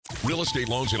Real estate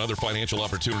loans and other financial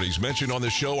opportunities mentioned on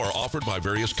this show are offered by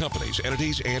various companies,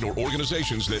 entities, and or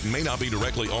organizations that may not be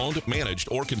directly owned, managed,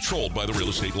 or controlled by the Real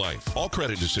Estate Life. All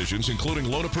credit decisions,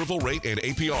 including loan approval rate and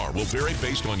APR, will vary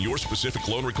based on your specific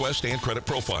loan request and credit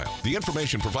profile. The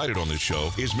information provided on this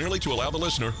show is merely to allow the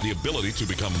listener the ability to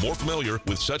become more familiar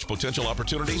with such potential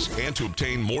opportunities and to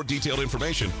obtain more detailed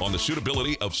information on the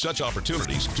suitability of such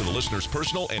opportunities to the listener's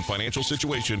personal and financial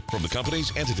situation from the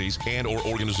companies, entities, and or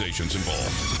organizations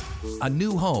involved. A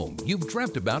new home you've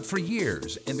dreamt about for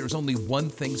years, and there's only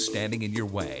one thing standing in your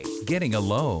way: getting a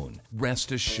loan.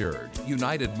 Rest assured,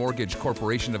 United Mortgage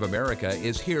Corporation of America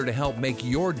is here to help make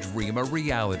your dream a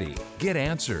reality. Get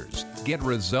answers, get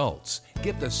results,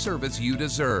 get the service you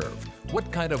deserve.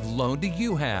 What kind of loan do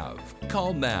you have?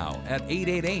 Call now at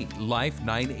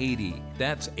 888-LIFE-980.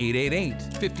 That's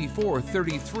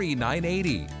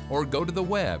 888-5433-980. Or go to the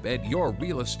web at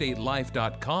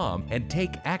yourrealestatelife.com and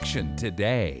take action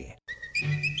today.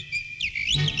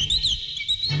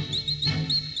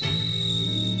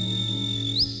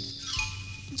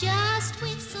 Just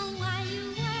whistle while you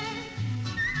work,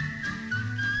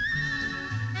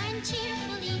 and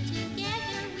cheerfully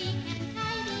together we can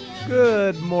tidy up.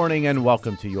 Good morning and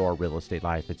welcome to Your Real Estate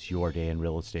Life. It's your day in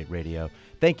real estate radio.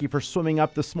 Thank you for swimming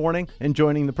up this morning and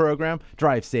joining the program.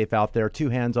 Drive safe out there, 2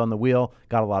 hands on the wheel.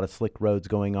 Got a lot of slick roads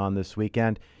going on this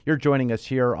weekend. You're joining us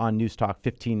here on News Talk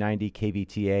 1590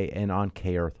 KVTA and on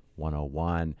K-Earth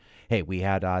 101. Hey, we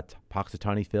had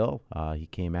Poxitani Phil. He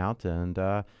came out and,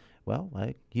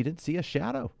 he didn't see a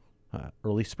shadow.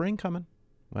 Early spring coming.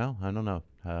 Well, I don't know.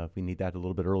 We need that a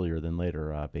little bit earlier than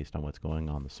later based on what's going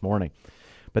on this morning.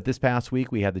 But this past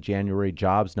week, we had the January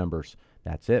jobs numbers.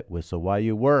 That's it. Whistle while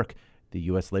you work. The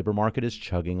U.S. labor market is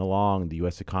chugging along. The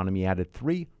U.S. economy added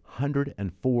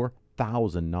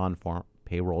 304,000 non-farm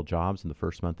payroll jobs in the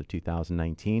first month of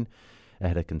 2019,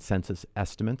 ahead of consensus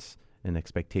estimates and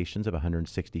expectations of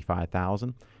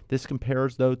 165,000. This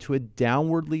compares, though, to a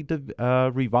downwardly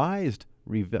revised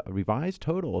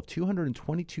total of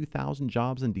 222,000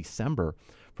 jobs in December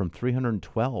from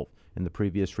 312 in the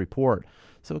previous report.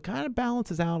 So it kind of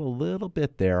balances out a little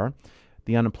bit there.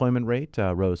 The unemployment rate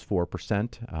rose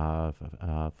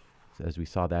 4%, as we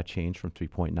saw that change from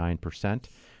 3.9%.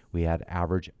 We had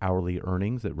average hourly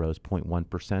earnings that rose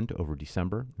 0.1% over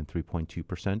December and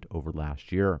 3.2% over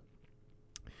last year.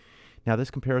 Now, this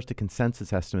compares to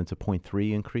consensus estimates of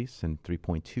 0.3 increase and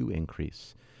 3.2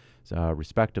 increase,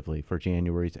 respectively, for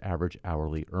January's average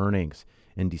hourly earnings.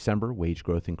 In December, wage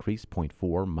growth increased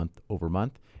 0.4 month over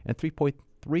month and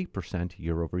 3.3%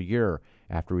 year over year.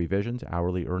 After revisions,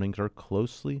 hourly earnings are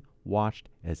closely watched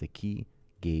as a key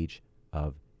gauge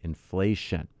of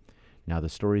inflation. Now the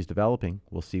story is developing.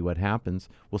 We'll see what happens.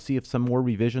 We'll see if some more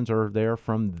revisions are there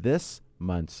from this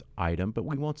month's item, but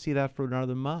we won't see that for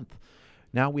another month.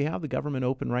 Now we have the government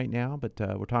open right now, but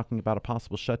we're talking about a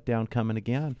possible shutdown coming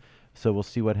again. So we'll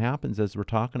see what happens as we're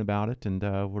talking about it, and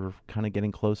we're kind of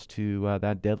getting close to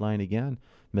that deadline again,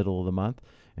 middle of the month,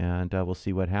 and we'll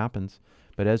see what happens.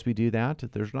 But as we do that,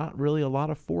 there's not really a lot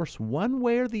of force one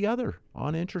way or the other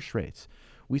on interest rates.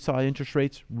 We saw interest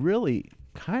rates really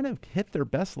kind of hit their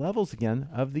best levels again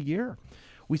of the year.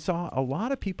 We saw a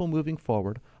lot of people moving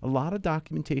forward, a lot of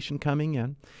documentation coming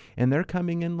in, and they're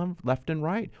coming in left and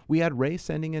right. We had Ray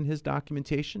sending in his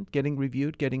documentation, getting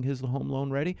reviewed, getting his home loan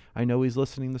ready. I know he's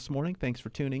listening this morning. Thanks for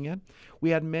tuning in. We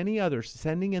had many others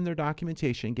sending in their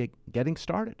documentation, getting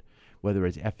started, whether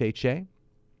it's FHA,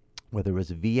 whether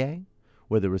it's VA,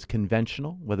 whether it's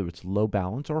conventional, whether it's low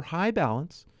balance or high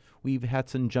balance. We've had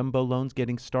some jumbo loans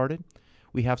getting started.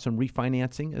 We have some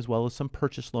refinancing as well as some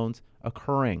purchase loans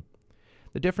occurring.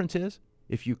 The difference is,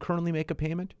 if you currently make a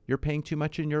payment, you're paying too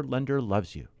much and your lender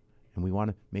loves you. And we want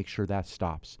to make sure that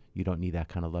stops. You don't need that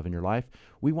kind of love in your life.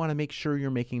 We want to make sure you're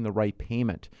making the right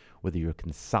payment, whether you're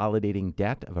consolidating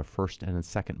debt of a first and a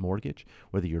second mortgage,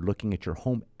 whether you're looking at your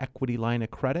home equity line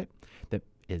of credit that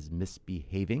is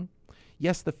misbehaving.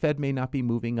 Yes, the Fed may not be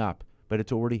moving up, but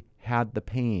it's already had the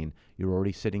pain. You're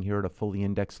already sitting here at a fully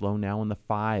indexed loan now in the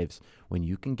 5s when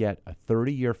you can get a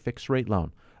 30-year fixed rate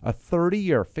loan. A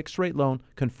 30-year fixed rate loan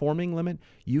conforming limit,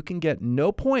 you can get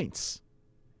no points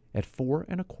at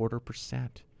 4.25%.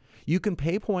 You can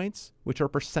pay points, which are a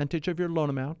percentage of your loan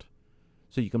amount,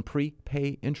 so you can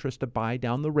prepay interest to buy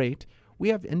down the rate. We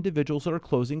have individuals that are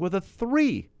closing with a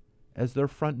 3 as their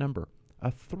front number, a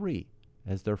 3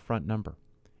 as their front number,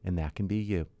 and that can be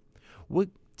you. We'll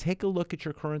take a look at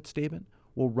your current statement.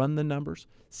 We'll run the numbers,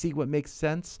 see what makes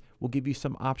sense. We'll give you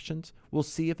some options. We'll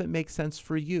see if it makes sense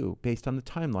for you based on the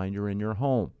timeline you're in your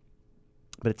home.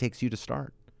 But it takes you to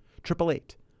start.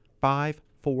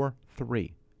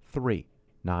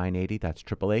 888-543-3980. That's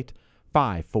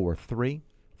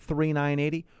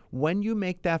 543-3980. When you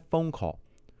make that phone call,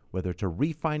 whether it's a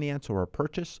refinance or a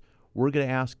purchase, we're going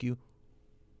to ask you,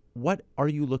 what are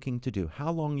you looking to do?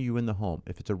 How long are you in the home?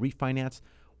 If it's a refinance,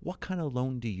 what kind of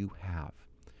loan do you have?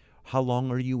 How long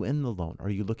are you in the loan? Are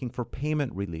you looking for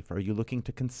payment relief? Are you looking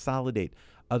to consolidate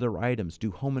other items,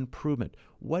 do home improvement?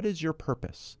 What is your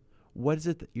purpose? What is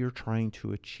it that you're trying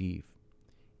to achieve?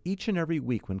 Each and every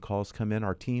week when calls come in,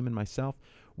 our team and myself,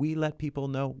 we let people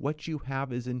know what you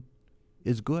have is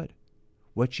good.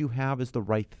 What you have is the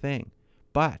right thing.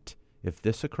 But if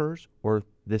this occurs or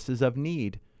this is of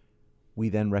need, we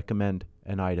then recommend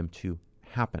an item to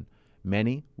happen.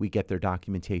 Many, we get their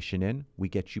documentation in, we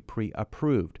get you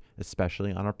pre-approved,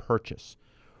 especially on a purchase.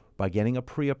 By getting a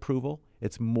pre-approval,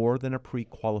 it's more than a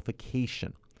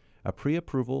pre-qualification. A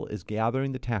pre-approval is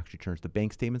gathering the tax returns, the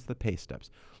bank statements, the pay stubs,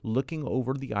 looking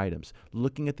over the items,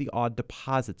 looking at the odd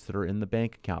deposits that are in the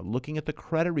bank account, looking at the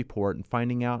credit report and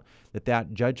finding out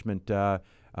that judgment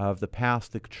of the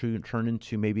past that could turn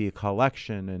into maybe a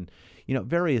collection, and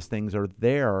various things are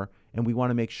there, and we want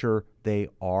to make sure they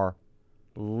are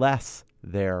less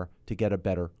there to get a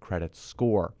better credit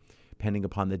score. Depending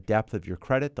upon the depth of your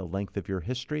credit, the length of your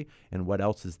history, and what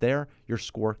else is there, your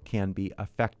score can be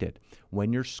affected.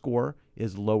 When your score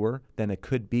is lower than it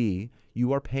could be,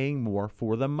 you are paying more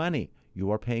for the money.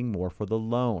 You are paying more for the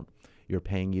loan. You're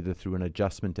paying either through an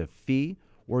adjustment of fee,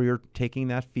 or you're taking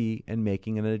that fee and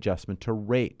making an adjustment to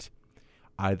rate.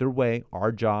 Either way,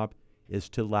 our job is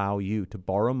to allow you to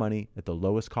borrow money at the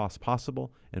lowest cost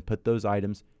possible and put those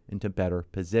items into better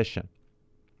position.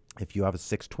 If you have a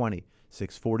 620,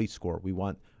 640 score, we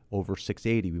want over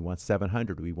 680, we want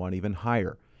 700, we want even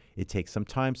higher. It takes some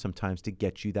time sometimes to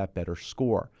get you that better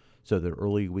score. So the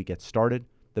earlier we get started,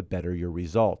 the better your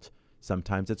result.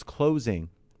 Sometimes it's closing,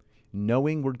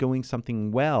 knowing we're doing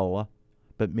something well,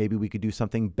 but maybe we could do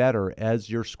something better as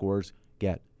your scores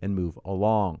get and move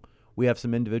along. We have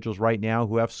some individuals right now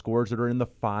who have scores that are in the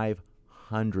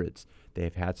 500s.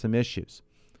 They've had some issues.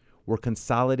 We're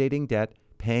consolidating debt,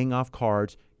 paying off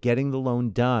cards, getting the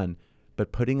loan done,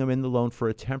 but putting them in the loan for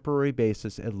a temporary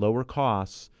basis at lower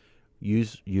costs.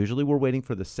 Usually we're waiting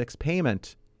for the sixth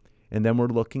payment, and then we're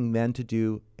looking then to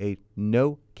do a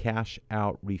no cash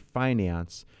out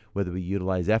refinance, whether we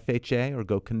utilize FHA or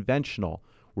go conventional.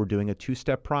 We're doing a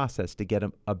two-step process to get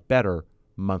a better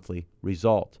monthly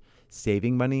result.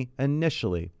 Saving money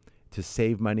initially to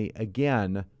save money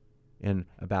again in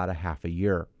about a half a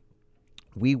year.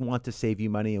 We want to save you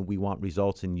money and we want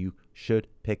results, and you should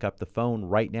pick up the phone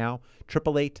right now.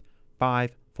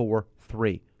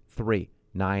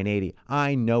 888-543-3980.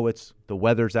 I know the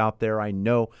weather's out there. I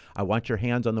know I want your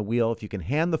hands on the wheel. If you can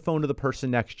hand the phone to the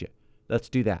person next to you, let's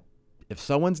do that. If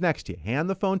someone's next to you, hand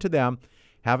the phone to them,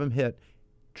 have them hit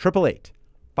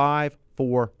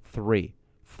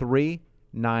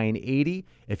 888-543-3980.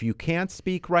 If you can't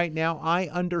speak right now, I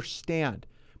understand.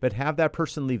 But have that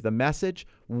person leave the message.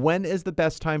 When is the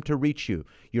best time to reach you?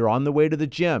 You're on the way to the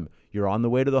gym. You're on the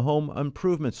way to the home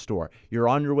improvement store. You're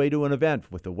on your way to an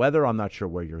event. With the weather, I'm not sure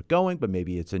where you're going, but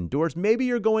maybe it's indoors. Maybe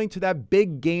you're going to that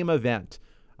big game event.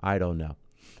 I don't know.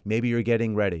 Maybe you're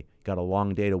getting ready. Got a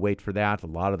long day to wait for that. A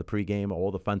lot of the pregame,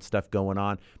 all the fun stuff going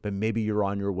on. But maybe you're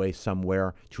on your way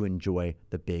somewhere to enjoy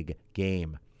the big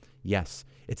game. Yes,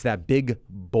 it's that big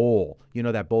bowl. You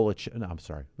know that bowl at no, I'm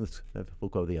sorry. We'll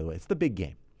go the other way. It's the big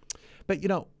game. But,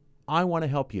 I want to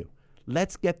help you.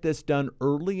 Let's get this done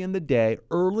early in the day,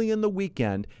 early in the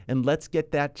weekend, and let's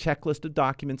get that checklist of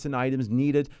documents and items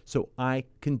needed so I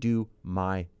can do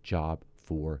my job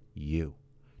for you.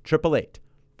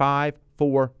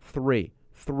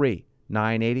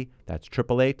 888-543-3980. That's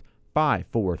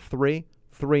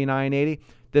 888-543-3980.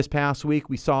 This past week,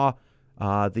 we saw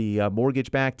the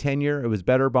mortgage-backed 10-year. It was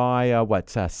better by,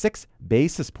 6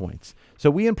 basis points. So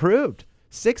we improved.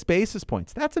 6 basis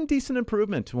points. That's some decent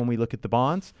improvement when we look at the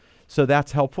bonds. So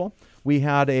that's helpful. We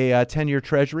had a 10-year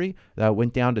treasury that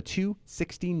went down to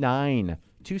 269.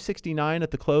 269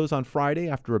 at the close on Friday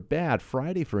after a bad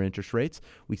Friday for interest rates.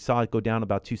 We saw it go down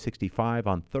about 265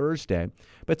 on Thursday,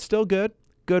 but still good.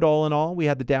 Good all in all. We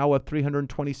had the Dow up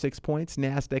 326 points,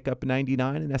 NASDAQ up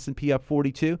 99, and S&P up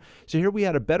 42. So here we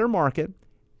had a better market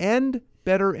and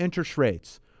better interest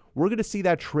rates. We're going to see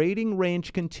that trading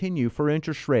range continue for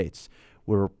interest rates.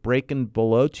 We're breaking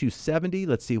below 270.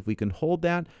 Let's see if we can hold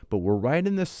that. But we're right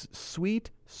in this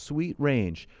sweet, sweet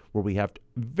range where we have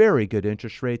very good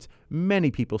interest rates,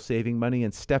 many people saving money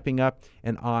and stepping up,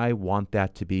 and I want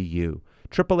that to be you.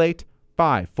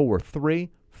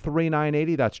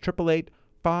 888-543-3980. That's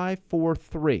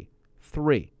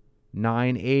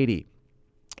 888-543-3980.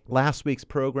 Last week's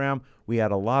program, we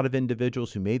had a lot of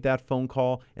individuals who made that phone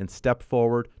call and stepped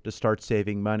forward to start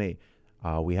saving money.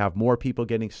 We have more people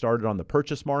getting started on the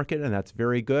purchase market, and that's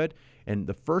very good. And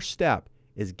the first step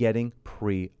is getting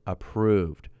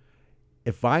pre-approved.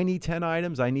 If I need 10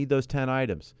 items, I need those 10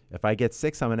 items. If I get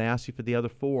 6, I'm going to ask you for the other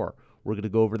 4. We're going to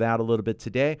go over that a little bit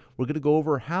today. We're going to go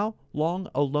over how long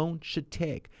a loan should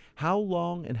take, how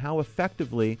long and how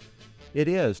effectively it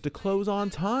is to close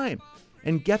on time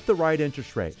and get the right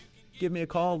interest rate. Give me a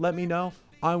call. Let me know.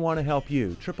 I want to help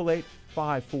you.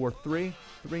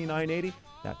 888-543-3980.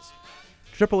 That's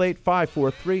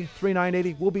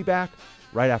 888-543-3980. We'll be back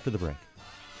right after the break.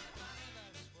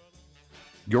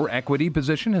 Your equity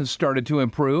position has started to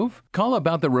improve? Call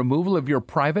about the removal of your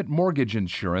private mortgage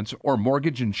insurance or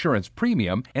mortgage insurance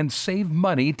premium and save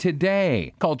money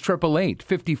today. Call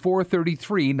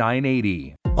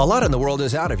 888-543-3980. A lot in the world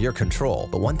is out of your control,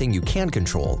 but one thing you can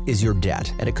control is your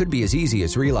debt. And it could be as easy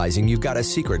as realizing you've got a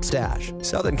secret stash.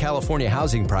 Southern California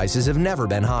housing prices have never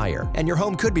been higher, and your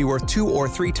home could be worth 2 or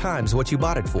 3 times what you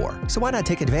bought it for. So why not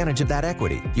take advantage of that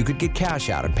equity? You could get cash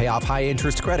out and pay off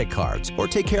high-interest credit cards, or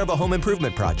take care of a home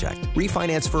improvement project.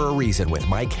 Refinance for a reason with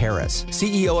Mike Harris,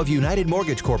 CEO of United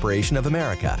Mortgage Corporation of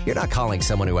America. You're not calling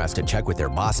someone who has to check with their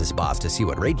boss's boss to see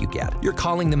what rate you get. You're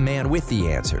calling the man with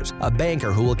the answers, a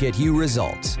banker who will get you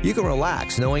results. You can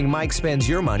relax knowing Mike spends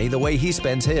your money the way he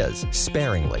spends his,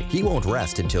 sparingly. He won't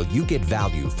rest until you get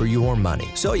value for your money.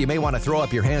 So you may want to throw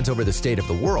up your hands over the state of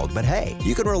the world, but hey,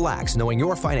 you can relax knowing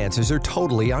your finances are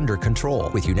totally under control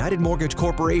with United Mortgage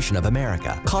Corporation of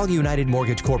America. Call United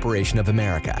Mortgage Corporation of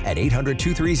America at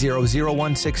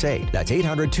 800-230-0168. That's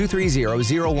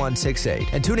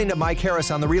 800-230-0168. And tune in to Mike Harris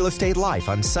on the Real Estate Life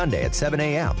on Sunday at 7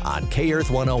 a.m. on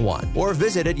K-Earth 101 or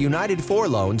visit at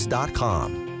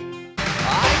UnitedForLoans.com.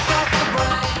 I've got the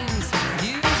brains,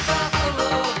 you've got the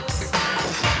looks.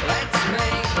 Let's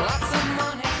make lots of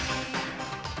money.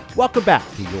 Welcome back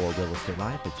to Your Real Estate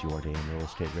Life. It's your day in real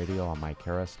estate radio. I'm Mike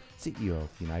Harris, CEO of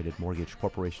United Mortgage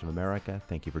Corporation of America.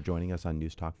 Thank you for joining us on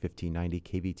News Talk 1590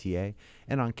 KVTA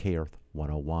and on K-Earth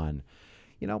 101.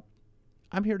 You know,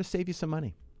 I'm here to save you some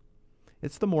money.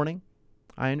 It's the morning.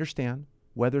 I understand.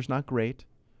 Weather's not great,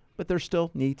 but there's still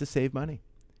need to save money.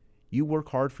 You work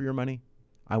hard for your money.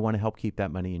 I want to help keep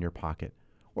that money in your pocket,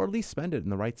 or at least spend it in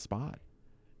the right spot.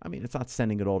 I mean, it's not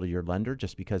sending it all to your lender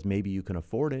just because maybe you can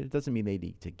afford it. It doesn't mean they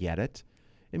need to get it.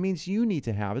 It means you need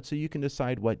to have it so you can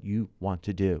decide what you want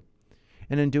to do.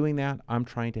 And in doing that, I'm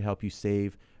trying to help you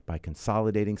save by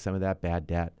consolidating some of that bad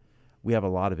debt. We have a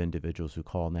lot of individuals who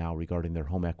call now regarding their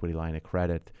home equity line of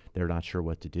credit. They're not sure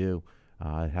what to do.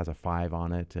 It has a 5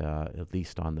 on it, at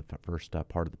least on the first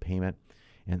part of the payment.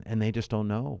 And they just don't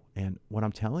know. And what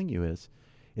I'm telling you is,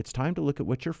 it's time to look at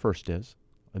what your first is.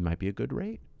 It might be a good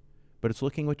rate, but it's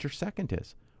looking what your second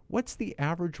is. What's the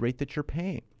average rate that you're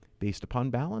paying based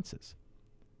upon balances?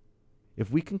 If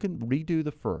we can redo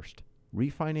the first,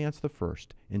 refinance the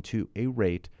first into a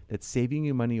rate that's saving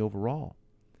you money overall,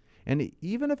 and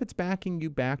even if it's backing you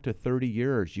back to 30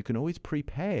 years, you can always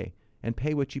prepay and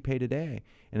pay what you pay today.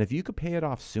 And if you could pay it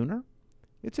off sooner,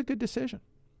 it's a good decision.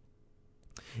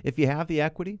 If you have the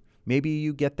equity, maybe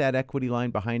you get that equity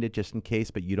line behind it just in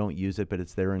case, but you don't use it, but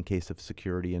it's there in case of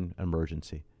security and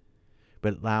emergency.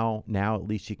 But now at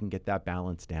least you can get that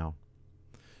balance down.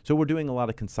 So we're doing a lot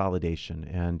of consolidation,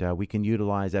 and we can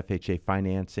utilize FHA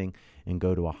financing and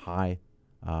go to a high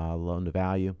loan to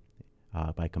value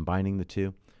by combining the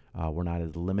two. We're not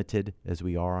as limited as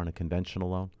we are on a conventional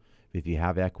loan. If you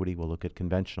have equity, we'll look at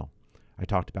conventional. I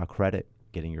talked about credit,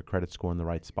 getting your credit score in the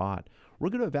right spot. We're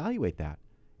going to evaluate that.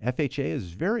 FHA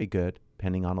is very good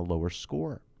depending on a lower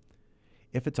score.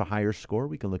 If it's a higher score,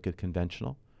 we can look at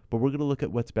conventional, but we're going to look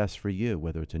at what's best for you,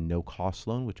 whether it's a no-cost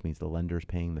loan, which means the lender is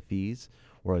paying the fees,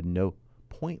 or a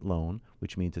no-point loan,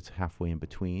 which means it's halfway in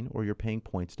between, or you're paying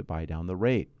points to buy down the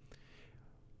rate.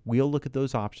 We'll look at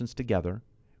those options together.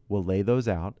 We'll lay those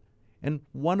out, and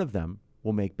one of them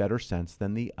will make better sense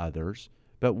than the others,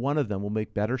 but one of them will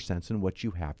make better sense than what you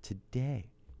have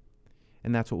today.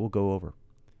 And that's what we'll go over.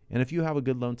 And if you have a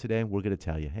good loan today, we're going to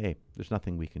tell you, hey, there's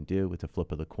nothing we can do. It's a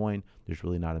flip of the coin. There's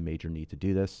really not a major need to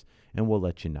do this, and we'll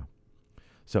let you know.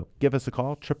 So give us a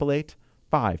call,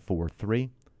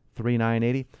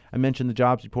 888-543-3980. I mentioned the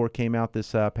jobs report came out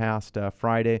this past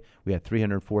Friday. We had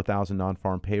 304,000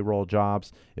 non-farm payroll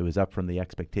jobs. It was up from the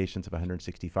expectations of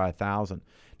 165,000.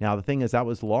 Now, the thing is, that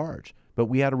was large, but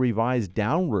we had a revised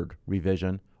downward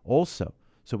revision also.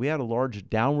 So we had a large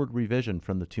downward revision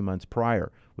from the 2 months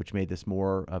prior, which made this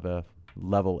more of a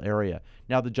level area.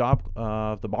 Now,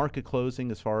 the market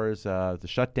closing as far as the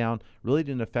shutdown really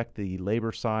didn't affect the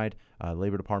labor side.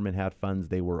 Labor Department had funds.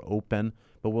 They were open.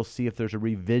 But we'll see if there's a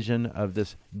revision of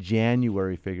this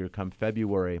January figure come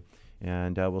February,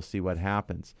 and we'll see what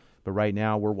happens. But right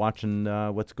now, we're watching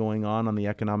what's going on the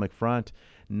economic front.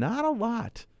 Not a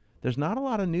lot. There's not a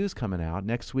lot of news coming out.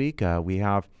 Next week, we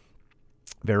have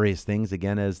various things,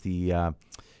 again, as the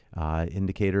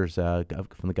indicators from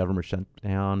the government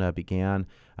shutdown began.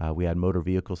 We had motor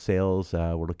vehicle sales.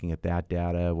 We're looking at that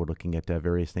data. We're looking at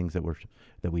various things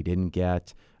that we didn't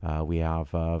get. We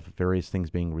have various things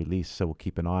being released, so we'll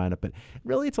keep an eye on it. But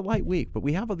really, it's a light week. But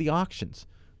we have the auctions.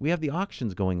 We have the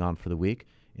auctions going on for the week.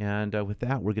 And with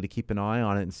that, we're going to keep an eye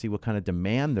on it and see what kind of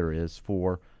demand there is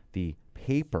for the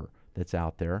paper that's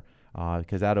out there,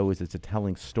 because that always is a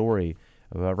telling story.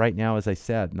 Right now, as I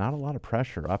said, not a lot of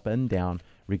pressure up and down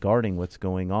regarding what's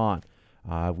going on.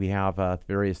 We have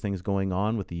various things going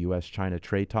on with the U.S.-China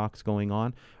trade talks going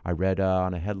on. I read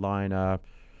on a headline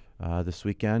this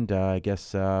weekend, I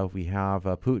guess we have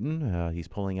Putin. He's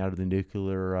pulling out of the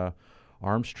nuclear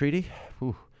arms treaty.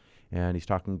 Whew. And he's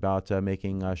talking about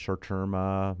making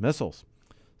short-term missiles.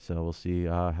 So we'll see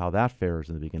how that fares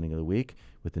in the beginning of the week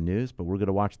with the news. But we're going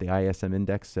to watch the ISM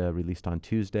index released on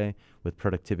Tuesday, with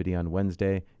productivity on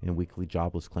Wednesday and weekly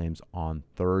jobless claims on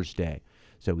Thursday.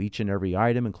 So each and every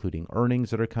item, including earnings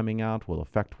that are coming out, will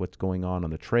affect what's going on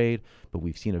the trade. But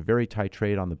we've seen a very tight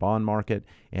trade on the bond market.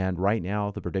 And right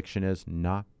now, the prediction is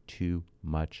not too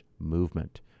much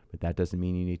movement. But that doesn't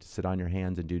mean you need to sit on your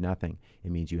hands and do nothing.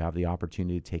 It means you have the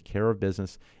opportunity to take care of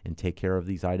business and take care of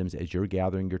these items as you're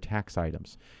gathering your tax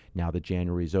items. Now that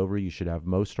January is over, you should have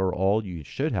you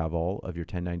should have all of your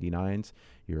 1099s,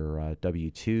 your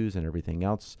W-2s and everything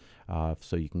else,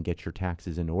 so you can get your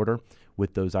taxes in order.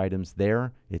 With those items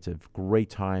there, it's a great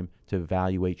time to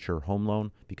evaluate your home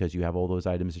loan because you have all those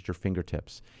items at your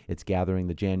fingertips. It's gathering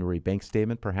the January bank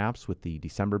statement, perhaps with the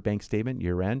December bank statement,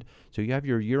 year end. So you have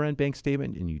your year-end bank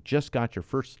statement, and you just got your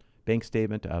first bank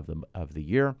statement of the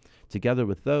year. Together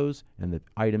with those and the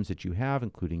items that you have,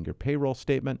 including your payroll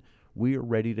statement, we are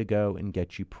ready to go and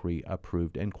get you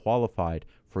pre-approved and qualified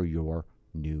for your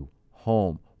new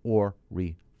home or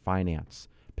refinance.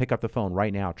 Pick up the phone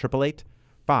right now,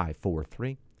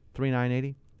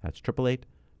 888-543-3980. That's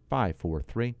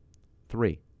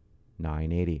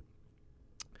 888-543-3980.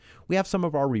 We have some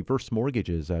of our reverse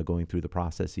mortgages going through the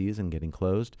processes and getting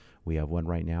closed. We have one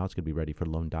right now. It's going to be ready for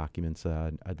loan documents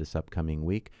this upcoming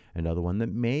week. Another one that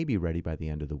may be ready by the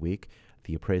end of the week.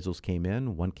 The appraisals came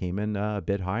in. One came in a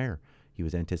bit higher. He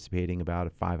was anticipating about a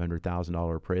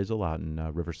 $500,000 appraisal out in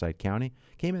Riverside County.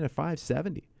 Came in at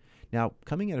 $570,000. Now,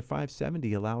 coming in at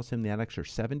 $570,000 allows him that extra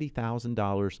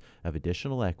 $70,000 of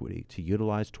additional equity to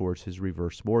utilize towards his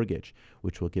reverse mortgage,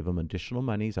 which will give him additional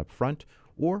monies up front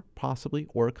or possibly,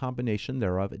 or a combination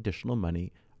thereof, additional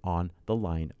money on the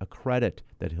line of credit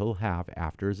that he'll have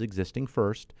after his existing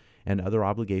first and other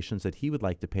obligations that he would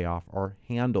like to pay off are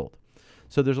handled.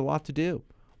 So there's a lot to do.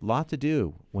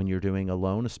 When you're doing a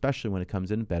loan, especially when it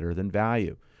comes in better than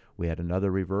value. We had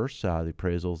another reverse. The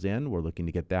appraisal's in. We're looking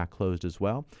to get that closed as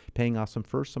well. Paying off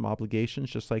some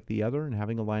obligations just like the other and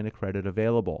having a line of credit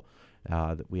available.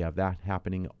 We have that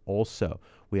happening also.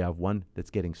 We have one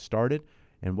that's getting started.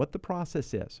 And what the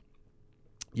process is,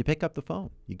 you pick up the phone.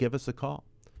 You give us a call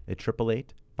at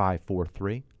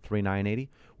 888-543-3980.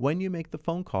 When you make the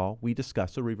phone call, we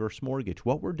discuss a reverse mortgage.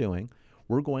 What we're doing,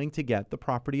 we're going to get the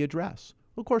property address.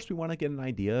 Of course, we want to get an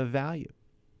idea of value.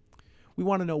 We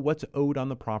want to know what's owed on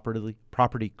the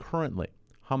property currently,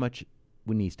 how much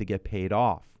needs to get paid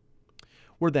off.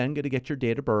 We're then going to get your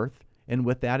date of birth, and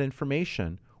with that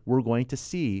information, we're going to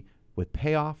see with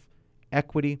payoff,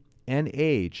 equity, and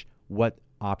age what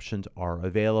options are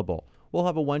available. We'll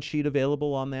have a one sheet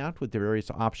available on that with the various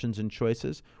options and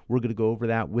choices. We're going to go over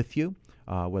that with you,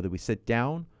 whether we sit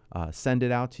down, send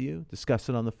it out to you, discuss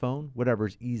it on the phone, whatever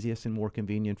is easiest and more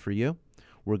convenient for you.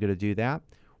 We're going to do that.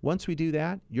 Once we do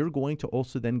that, you're going to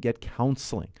also then get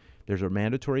counseling. There's a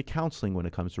mandatory counseling when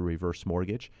it comes to reverse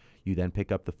mortgage. You then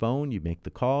pick up the phone, you make the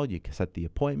call, you set the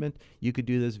appointment. You could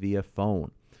do this via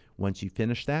phone. Once you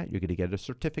finish that, you're going to get a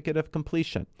certificate of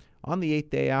completion. On the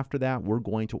 8th day after that, we're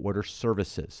going to order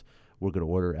services. We're going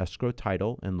to order escrow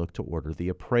title and look to order the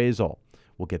appraisal.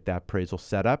 We'll get that appraisal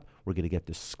set up. We're going to get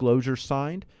disclosures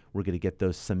signed. We're going to get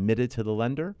those submitted to the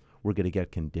lender. We're going to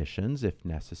get conditions if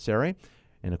necessary.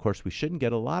 And of course, we shouldn't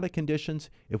get a lot of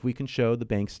conditions if we can show the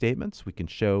bank statements, we can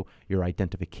show your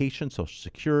identification, social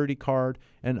security card,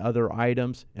 and other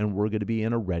items, and we're going to be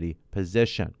in a ready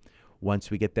position.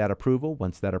 Once we get that approval,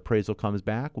 once that appraisal comes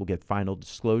back, we'll get final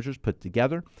disclosures put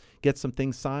together, get some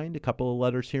things signed, a couple of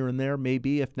letters here and there,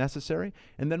 maybe if necessary,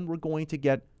 and then we're going to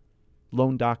get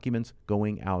loan documents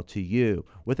going out to you.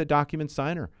 With a document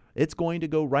signer, it's going to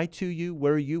go right to you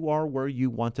where you are, where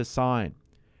you want to sign.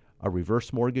 A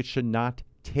reverse mortgage should not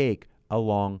take a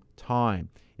long time.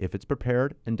 If it's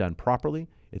prepared and done properly,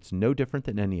 it's no different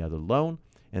than any other loan,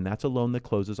 and that's a loan that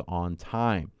closes on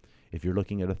time. If you're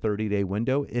looking at a 30-day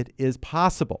window, it is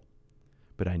possible,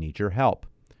 but I need your help.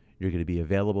 You're going to be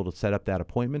available to set up that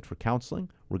appointment for counseling.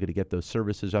 We're going to get those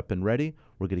services up and ready.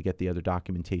 We're going to get the other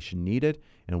documentation needed,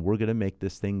 and we're going to make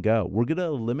this thing go. We're going to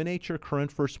eliminate your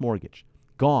current first mortgage.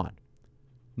 Gone.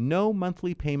 No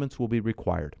monthly payments will be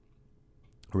required.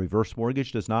 A reverse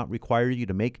mortgage does not require you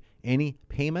to make any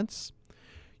payments.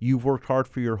 You've worked hard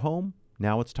for your home.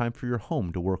 Now it's time for your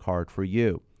home to work hard for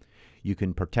you. You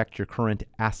can protect your current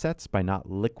assets by not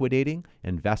liquidating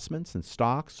investments in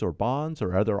stocks or bonds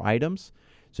or other items,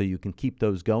 so you can keep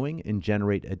those going and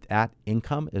generate that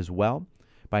income as well.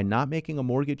 By not making a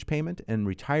mortgage payment and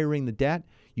retiring the debt,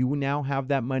 you will now have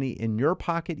that money in your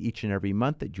pocket each and every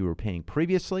month that you were paying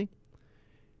previously,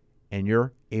 and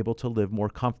you're able to live more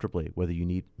comfortably, whether you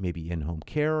need maybe in-home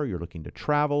care, or you're looking to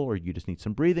travel, or you just need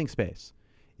some breathing space.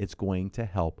 It's going to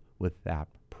help with that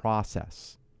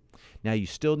process. Now, you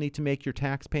still need to make your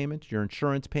tax payment, your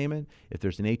insurance payment. If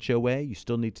there's an HOA, you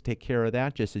still need to take care of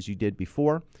that just as you did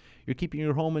before. You're keeping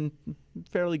your home in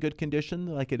fairly good condition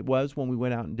like it was when we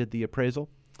went out and did the appraisal.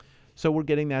 So we're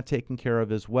getting that taken care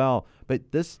of as well.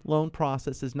 But this loan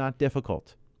process is not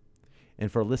difficult.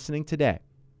 And for listening today,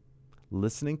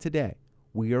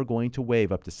 we are going to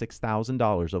waive up to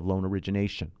 $6,000 of loan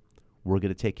origination. We're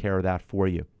going to take care of that for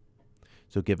you.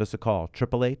 So give us a call,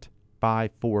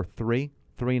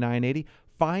 888-543-3980.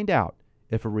 Find out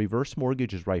if a reverse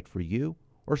mortgage is right for you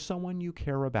or someone you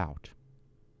care about.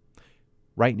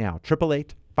 Right now,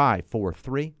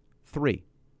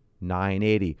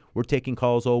 888-543-3980. We're taking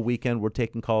calls all weekend. We're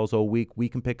taking calls all week. We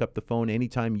can pick up the phone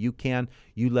anytime you can.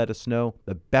 You let us know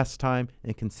the best time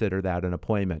and consider that an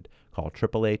appointment. Call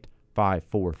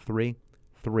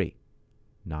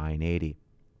 888-543-3980.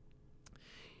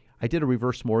 I did a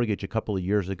reverse mortgage a couple of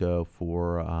years ago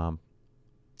for a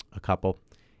couple,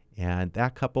 and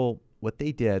that couple, what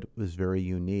they did was very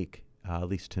unique, at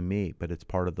least to me, but it's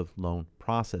part of the loan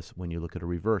process. When you look at a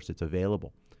reverse, it's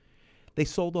available. They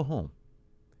sold a home.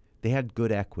 They had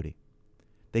good equity.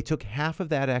 They took half of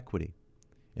that equity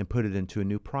and put it into a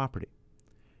new property.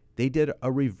 They did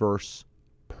a reverse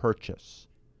purchase.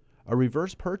 A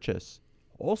reverse purchase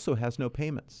also has no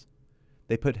payments.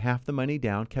 They put half the money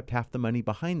down, kept half the money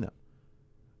behind them.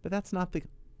 But that's not the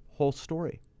whole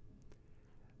story.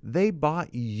 They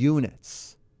bought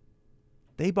units.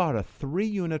 They bought a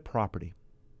 3-unit property.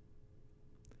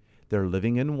 They're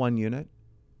living in 1 unit,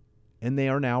 and they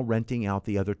are now renting out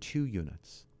the other 2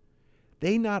 units.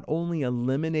 They not only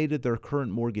eliminated their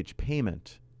current mortgage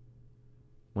payment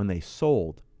when they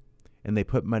sold, and they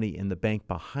put money in the bank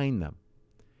behind them,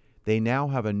 they now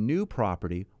have a new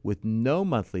property with no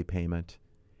monthly payment,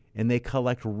 and they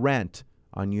collect rent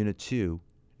on Unit 2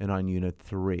 and on Unit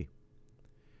 3.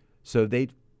 So they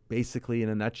basically, in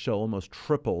a nutshell, almost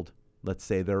tripled, let's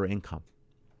say, their income.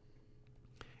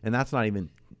 And that's not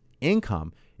even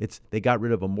income. It's they got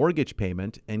rid of a mortgage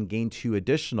payment and gained 2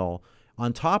 additional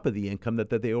on top of the income that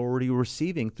they were already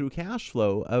receiving through cash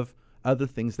flow of other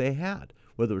things they had,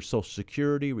 whether it was Social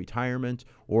Security, retirement,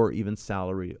 or even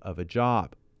salary of a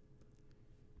job.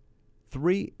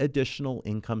 3 additional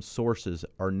income sources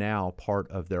are now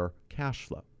part of their cash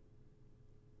flow.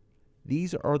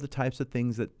 These are the types of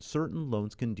things that certain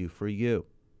loans can do for you.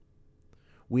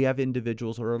 We have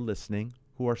individuals who are listening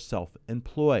who are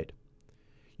self-employed.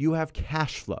 You have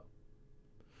cash flow.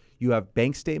 You have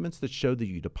bank statements that show that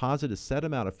you deposit a set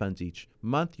amount of funds each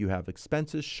month. You have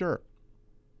expenses, sure.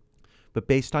 But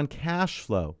based on cash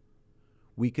flow,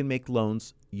 we can make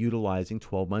loans utilizing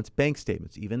 12 months bank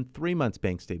statements, even 3 months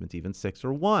bank statements, even 6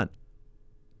 or 1.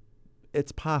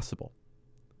 It's possible.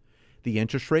 The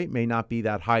interest rate may not be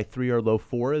that high 3 or low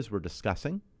 4 as we're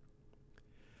discussing,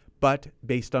 but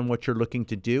based on what you're looking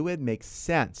to do, it makes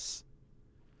sense.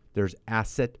 There's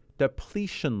asset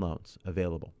depletion loans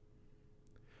available.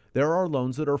 There are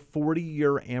loans that are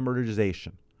 40-year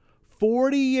amortization.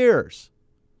 40 years.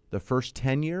 The first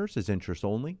 10 years is interest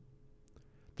only.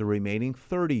 The remaining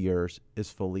 30 years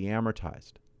is fully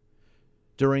amortized.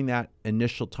 During that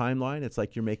initial timeline, it's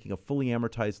like you're making a fully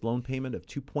amortized loan payment of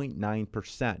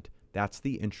 2.9%. That's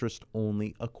the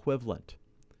interest-only equivalent.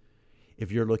 If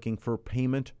you're looking for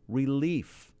payment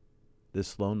relief,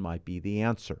 this loan might be the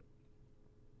answer.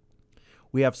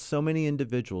 We have so many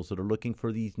individuals that are looking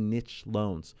for these niche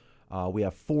loans. We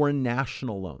have foreign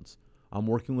national loans. I'm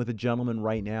working with a gentleman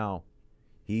right now.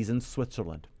 He's in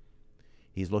Switzerland.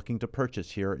 He's looking to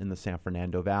purchase here in the San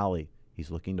Fernando Valley.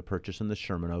 He's looking to purchase in the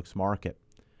Sherman Oaks market.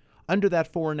 Under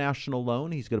that foreign national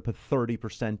loan, he's going to put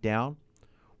 30% down.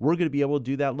 We're going to be able to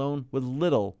do that loan with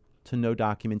little to no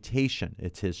documentation.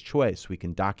 It's his choice. We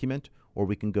can document or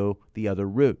we can go the other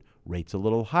route. Rate's a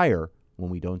little higher when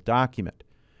we don't document.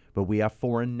 But we have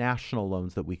foreign national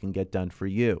loans that we can get done for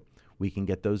you. We can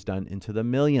get those done into the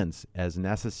millions as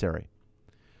necessary.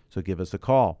 So give us a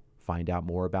call. Find out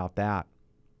more about that.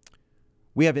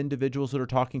 We have individuals that are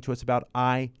talking to us about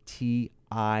ITIN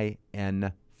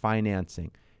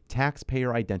financing,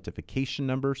 taxpayer identification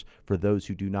numbers for those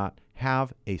who do not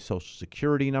have a Social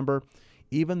Security number.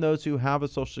 Even those who have a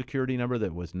Social Security number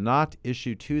that was not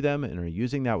issued to them and are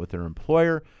using that with their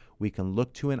employer, we can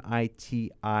look to an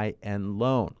ITIN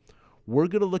loan. We're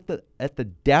going to look at the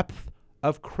depth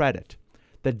of credit.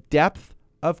 The depth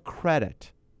of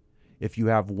credit. If you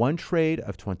have one trade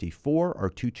of 24 or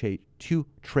two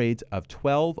trades of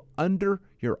 12 under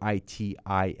your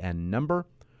ITIN number,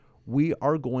 we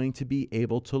are going to be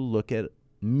able to look at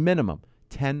minimum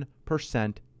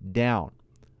 10% down.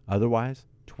 Otherwise,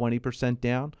 20%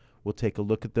 down. We'll take a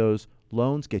look at those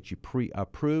loans, get you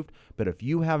pre-approved. But if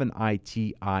you have an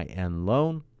ITIN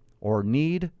loan or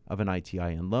need of an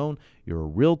ITIN loan, you're a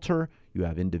realtor, you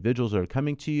have individuals that are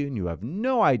coming to you and you have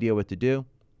no idea what to do,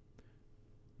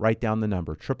 write down the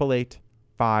number,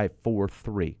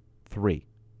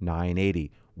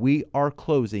 888-543-3980. We are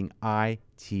closing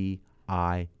ITIN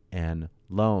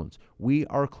loans. We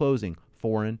are closing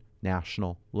foreign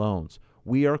national loans.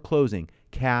 We are closing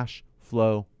cash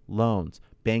flow loans,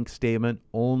 bank statement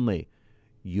only,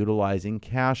 utilizing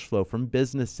cash flow from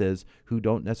businesses who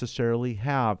don't necessarily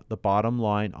have the bottom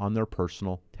line on their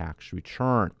personal tax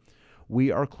return.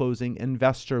 We are closing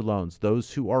investor loans,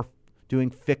 those who are doing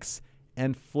fix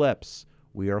and flips.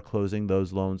 We are closing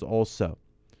those loans also.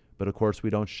 But of course, we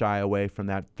don't shy away from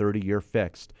that 30-year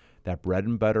fixed, that bread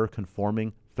and butter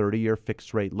conforming 30-year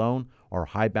fixed rate loan or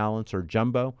high balance or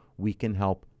jumbo. We can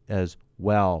help as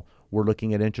well. We're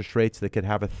looking at interest rates that could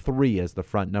have a 3 as the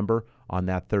front number on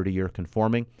that 30-year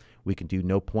conforming. We can do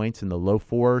no points in the low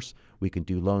 4s. We can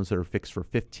do loans that are fixed for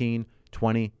 15,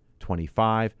 20,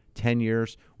 25, 10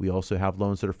 years. We also have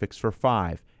loans that are fixed for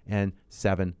 5 and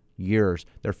 7 years.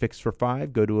 They're fixed for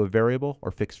 5, go to a variable, or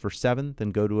fixed for 7,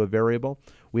 then go to a variable.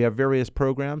 We have various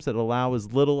programs that allow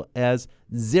as little as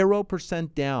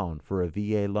 0% down for a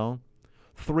VA loan,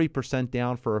 3%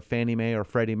 down for a Fannie Mae or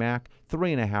Freddie Mac,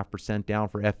 3.5% down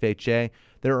for FHA.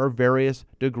 There are various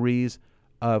degrees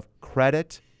of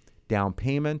credit, down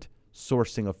payment,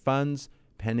 sourcing of funds.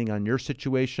 Depending on your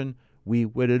situation, we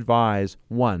would advise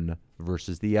one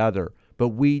versus the other. But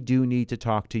we do need to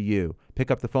talk to you.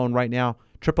 Pick up the phone right now,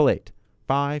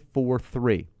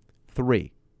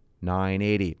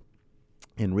 888-543-3980.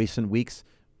 In recent weeks,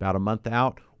 about a month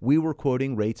out, we were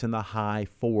quoting rates in the high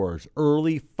 4s,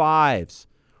 early 5s.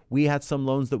 We had some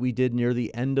loans that we did near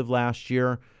the end of last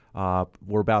year.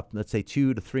 We're about, let's say,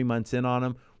 2 to 3 months in on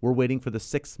them. We're waiting for the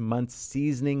 6-month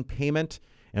seasoning payment,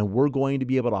 and we're going to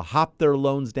be able to hop their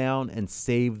loans down and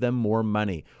save them more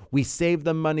money. We saved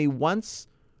them money once.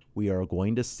 We are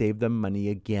going to save them money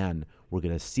again. We're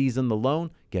going to season the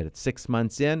loan, get it 6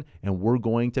 months in, and we're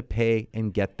going to pay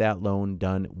and get that loan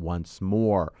done once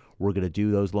more. We're going to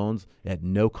do those loans at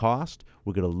no cost.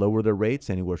 We're going to lower the rates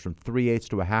anywhere from 3/8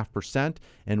 to 0.5%,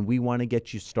 and we want to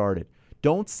get you started.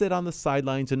 Don't sit on the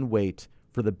sidelines and wait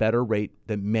for the better rate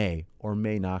that may or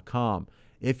may not come.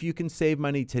 If you can save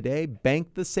money today,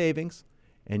 bank the savings,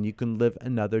 and you can live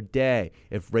another day.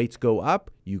 If rates go up,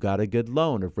 you got a good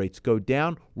loan. If rates go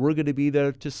down, we're going to be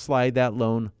there to slide that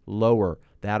loan lower.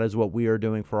 That is what we are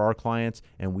doing for our clients,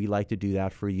 and we like to do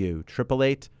that for you.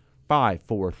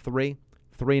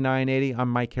 888-543-3980. I'm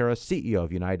Mike Harris, CEO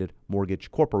of United Mortgage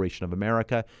Corporation of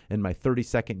America. In my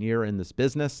 32nd year in this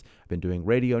business, I've been doing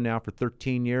radio now for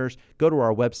 13 years. Go to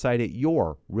our website at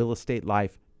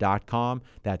yourrealestatelife.com.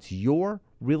 That's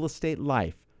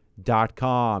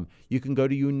yourrealestatelife.com. You can go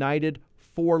to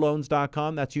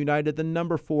United4Loans.com. That's United, the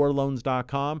number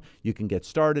 4Loans.com. You can get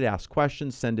started, ask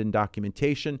questions, send in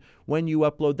documentation. When you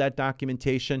upload that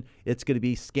documentation, it's going to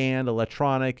be scanned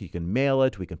electronic. You can mail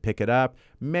it. We can pick it up.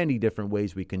 Many different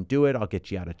ways we can do it. I'll get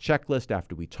you out a checklist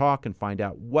after we talk and find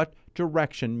out what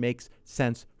direction makes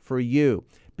sense for you.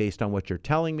 Based on what you're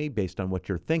telling me, based on what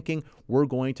you're thinking, we're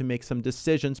going to make some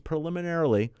decisions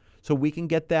preliminarily so we can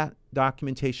get that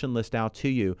documentation list out to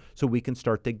you so we can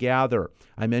start to gather.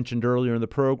 I mentioned earlier in the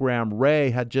program,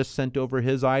 Ray had just sent over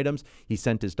his items. He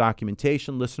sent his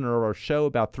documentation. Listener of our show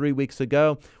about 3 weeks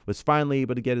ago was finally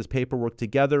able to get his paperwork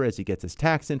together as he gets his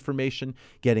tax information,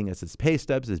 getting us his pay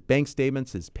stubs, his bank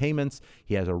statements, his payments.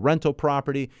 He has a rental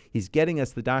property. He's getting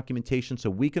us the documentation so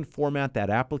we can format that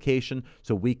application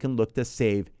so we can look to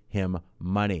save him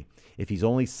money. If he's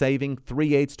only saving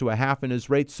 3/8 to a half in his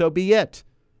rate, so be it.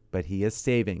 But he is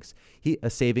saving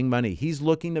money. He's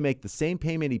looking to make the same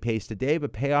payment he pays today,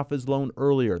 but pay off his loan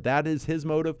earlier. That is his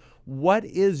motive. What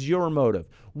is your motive?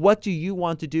 What do you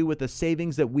want to do with the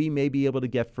savings that we may be able to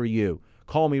get for you?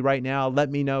 Call me right now.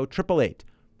 Let me know.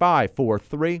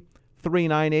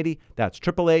 888-543-3980. That's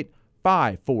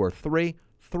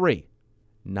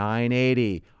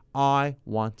 888-543-3980. I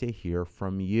want to hear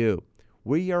from you.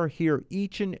 We are here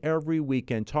each and every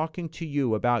weekend talking to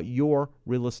you about your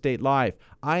real estate life.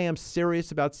 I am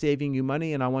serious about saving you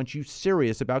money, and I want you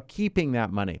serious about keeping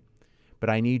that money. But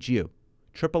I need you.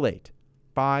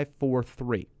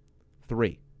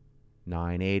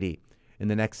 888-543-3980. In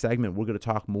the next segment, we're going to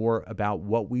talk more about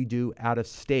what we do out of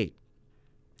state.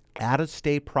 Out of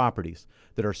state properties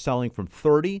that are selling from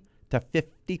 $30,000 to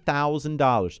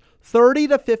 $50,000. $30,000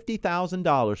 to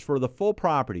 $50,000 for the full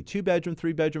property. 2-bedroom,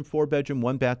 3-bedroom, 4-bedroom,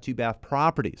 1-bath, 2-bath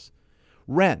properties.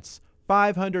 Rents,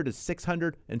 $500 to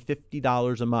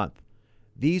 $650 a month.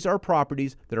 These are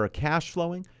properties that are cash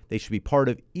flowing. They should be part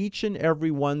of each and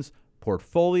every one's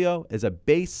portfolio as a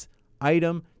base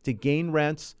item to gain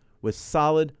rents with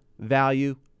solid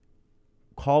value.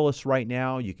 Call us right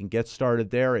now. You can get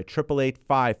started there at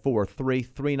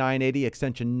 888-543-3980,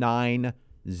 extension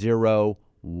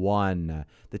 901.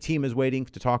 The team is waiting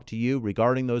to talk to you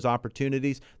regarding those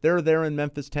opportunities. They're there in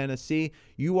Memphis, Tennessee.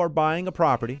 You are buying a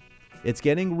property. It's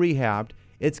getting rehabbed.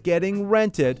 It's getting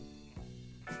rented.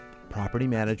 Property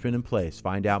management in place.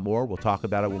 Find out more. We'll talk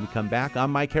about it when we come back.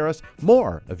 I'm Mike Harris.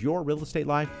 More of your real estate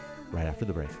life right after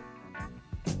the break.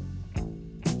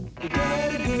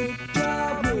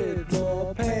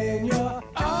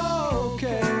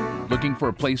 Looking for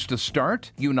a place to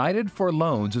start? United for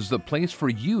Loans is the place for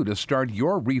you to start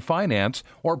your refinance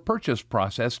or purchase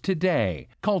process today.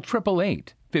 Call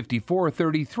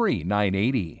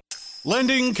 888-543-3980.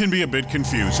 Lending can be a bit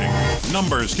confusing.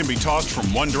 Numbers can be tossed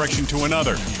from one direction to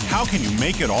another. How can you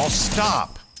make it all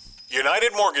stop?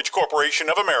 United Mortgage Corporation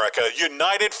of America,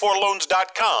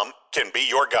 UnitedForLoans.com can be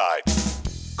your guide.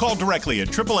 Call directly at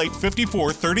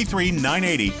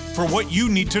 888-543-3980 for what you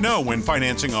need to know when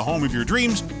financing a home of your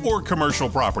dreams or commercial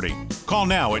property. Call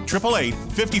now at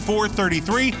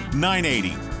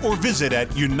 888-543-3980 or visit at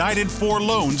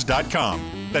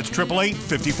UnitedForLoans.com. That's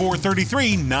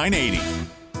 888-543-3980.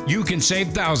 You can save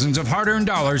thousands of hard-earned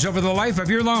dollars over the life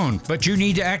of your loan, but you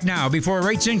need to act now before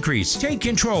rates increase. Take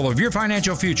control of your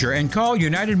financial future and call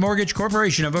United Mortgage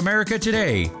Corporation of America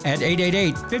today at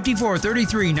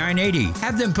 888-543-3980.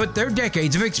 Have them put their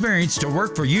decades of experience to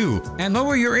work for you and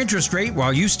lower your interest rate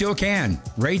while you still can.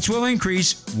 Rates will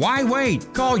increase. Why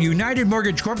wait? Call United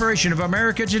Mortgage Corporation of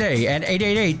America today at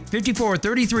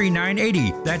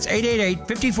 888-543-3980. That's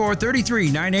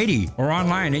 888-543-3980 or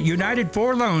online at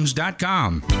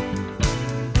UnitedForLoans.com.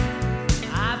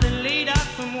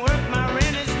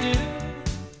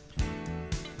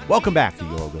 Welcome back to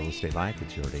Your Real Estate Life.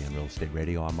 It's Your Day on Real Estate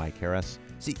Radio. I'm Mike Harris,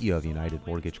 CEO of United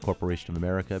Mortgage Corporation of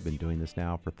America. I've been doing this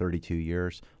now for 32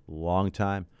 years, long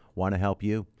time. Want to help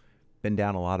you. Been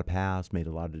down a lot of paths, made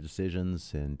a lot of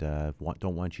decisions, and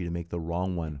don't want you to make the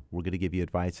wrong one. We're going to give you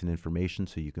advice and information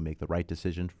so you can make the right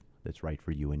decision that's right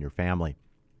for you and your family.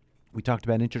 We talked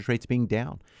about interest rates being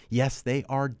down. Yes, they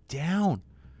are down.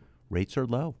 Rates are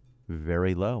low,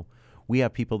 very low. We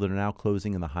have people that are now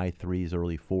closing in the high 3s,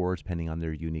 early 4s, depending on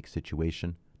their unique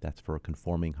situation. That's for a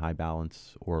conforming high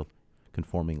balance or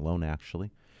conforming loan,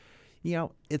 actually. You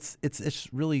know, it's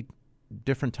really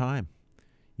different time.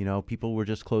 You know, people were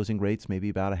just closing rates maybe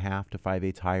about a half to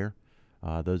 5/8 higher.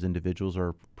 Those individuals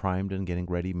are primed and getting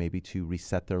ready maybe to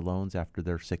reset their loans after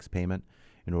their 6th payment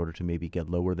in order to maybe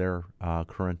lower their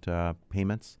current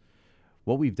payments.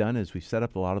 What we've done is we've set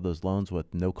up a lot of those loans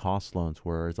with no-cost loans,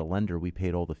 where as a lender, we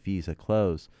paid all the fees at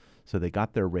close. So they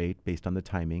got their rate based on the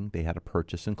timing. They had to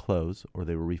purchase and close, or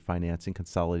they were refinancing,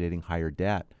 consolidating higher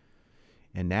debt.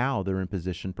 And now they're in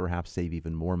position perhaps save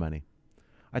even more money.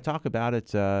 I talk about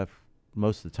it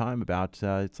most of the time about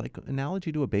it's like an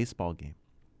analogy to a baseball game.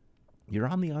 You're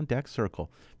on the on-deck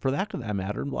circle. For that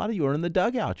matter, a lot of you are in the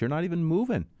dugout. You're not even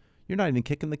moving. You're not even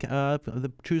kicking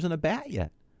choosing a bat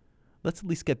yet. Let's at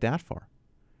least get that far.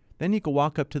 Then you can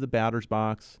walk up to the batter's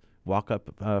box, walk up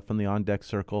from the on-deck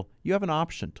circle. You have an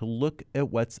option to look at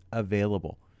what's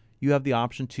available. you have the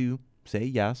option to say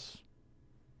yes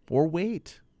or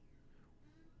wait,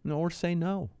 or say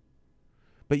no.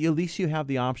 But at least you have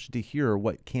the option to hear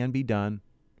what can be done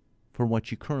from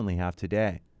what you currently have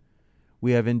today.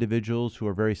 We have individuals who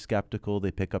are very skeptical.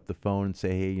 They pick up the phone and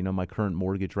say, hey, my current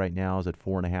mortgage right now is at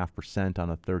 4.5% on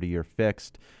a 30-year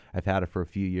fixed. I've had it for a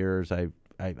few years.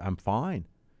 I'm fine.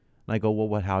 And I go,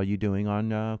 well, how are you doing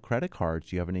on credit cards?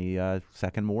 Do you have any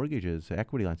second mortgages,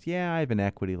 equity lines? Yeah, I have an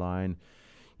equity line.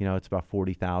 It's about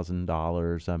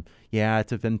 $40,000. Yeah,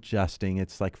 it's been adjusting.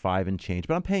 It's like 5 and change,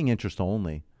 but I'm paying interest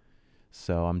only.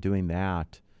 So I'm doing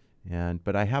that.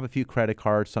 But I have a few credit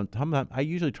cards. I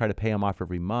usually try to pay them off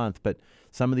every month, but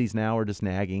some of these now are just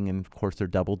nagging, and of course they're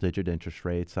double-digit interest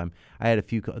rates. I had a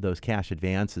few of those cash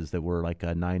advances that were like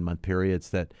 9-month periods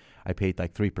that I paid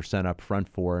like 3% up front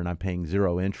for, and I'm paying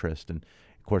 0 interest. And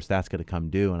of course that's going to come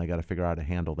due, and I got to figure out how to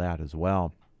handle that as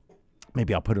well.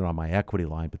 Maybe I'll put it on my equity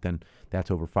line, but then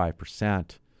that's over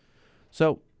 5%.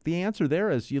 So the answer there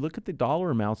is you look at the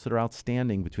dollar amounts that are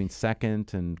outstanding between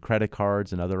second and credit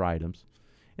cards and other items.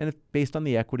 And if based on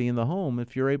the equity in the home,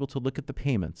 if you're able to look at the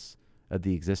payments of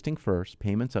the existing first,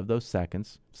 payments of those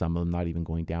seconds, some of them not even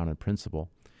going down in principal,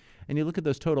 and you look at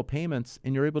those total payments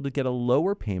and you're able to get a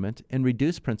lower payment and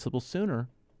reduce principal sooner,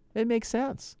 it makes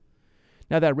sense.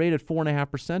 Now that rate at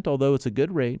 4.5%, although it's a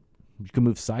good rate, you can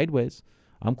move sideways.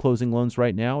 I'm closing loans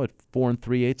right now at 4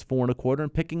 3/8, 4 1/4,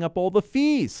 and picking up all the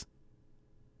fees.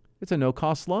 It's a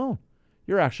no-cost loan.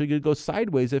 You're actually going to go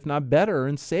sideways, if not better,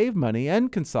 and save money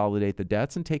and consolidate the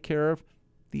debts and take care of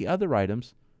the other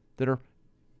items that are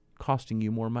costing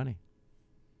you more money.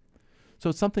 So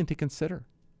it's something to consider.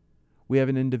 We have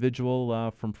an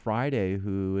individual from Friday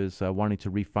who is wanting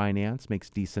to refinance, makes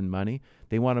decent money.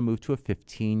 They want to move to a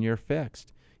 15-year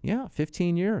fixed. Yeah,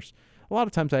 15 years. A lot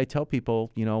of times I tell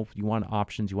people, you want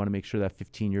options. You want to make sure that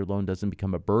 15-year loan doesn't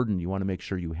become a burden. You want to make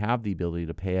sure you have the ability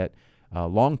to pay it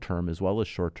long-term as well as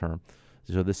short-term.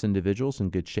 So this individual's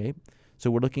in good shape. So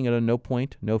we're looking at a no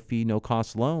point, no fee, no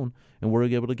cost loan, and we're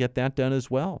able to get that done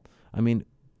as well. I mean,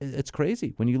 it's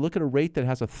crazy. When you look at a rate that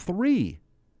has a 3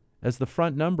 as the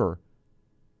front number,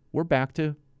 we're back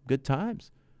to good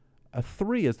times. A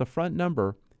 3 is the front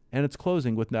number, and it's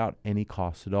closing without any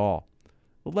cost at all.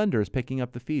 The lender is picking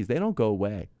up the fees. They don't go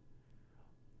away.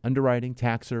 Underwriting,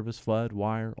 tax service, flood,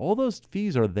 wire, all those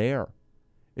fees are there.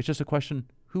 It's just a question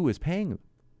who is paying them.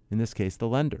 In this case, the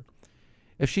lender.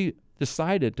 If she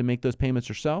decided to make those payments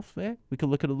herself, we could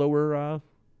look at a lower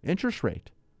interest rate.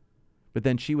 But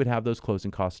then she would have those closing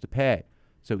costs to pay.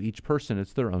 So each person,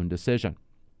 it's their own decision.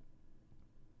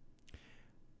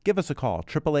 Give us a call,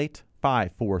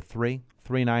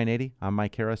 888-543-3980. I'm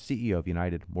Mike Harris, CEO of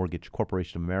United Mortgage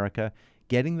Corporation of America.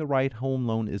 Getting the right home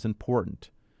loan is important.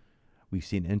 We've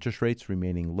seen interest rates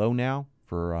remaining low now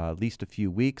for at least a few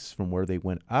weeks from where they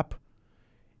went up.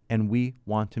 And we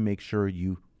want to make sure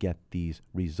you get these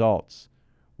results.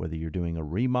 Whether you're doing a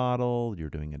remodel, you're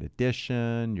doing an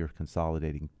addition, you're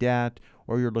consolidating debt,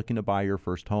 or you're looking to buy your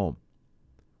first home,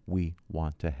 we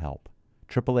want to help.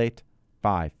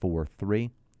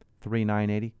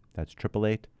 888-543-3980. That's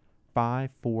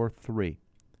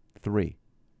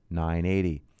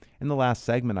 888-543-3980. In the last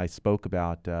segment, I spoke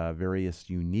about various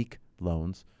unique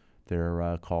loans.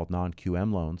 They're called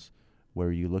non-QM loans,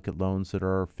 where you look at loans that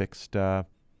are fixed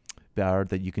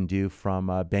that you can do from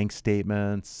bank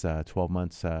statements, 12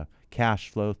 months cash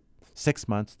flow, 6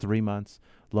 months, 3 months,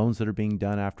 loans that are being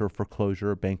done after a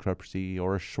foreclosure, bankruptcy,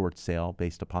 or a short sale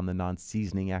based upon the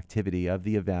non-seasoning activity of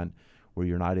the event where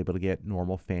you're not able to get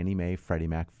normal Fannie Mae, Freddie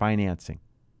Mac financing.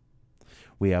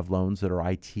 We have loans that are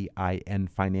ITIN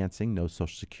financing, no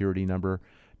social security number,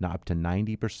 not up to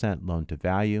 90% loan to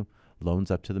value,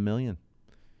 loans up to the $1 million.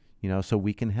 So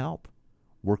we can help.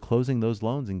 We're closing those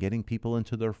loans and getting people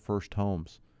into their first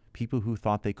homes, people who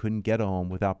thought they couldn't get a home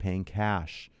without paying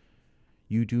cash.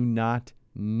 You do not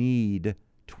need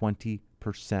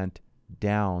 20%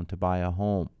 down to buy a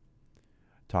home.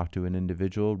 Talked to an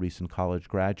individual, recent college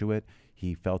graduate.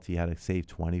 He felt he had to save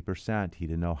 20%. He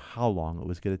didn't know how long it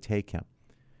was going to take him.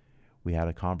 We had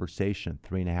a conversation,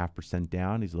 3.5%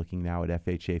 down. He's looking now at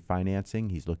FHA financing.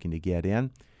 He's looking to get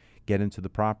into the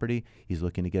property. He's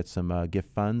looking to get some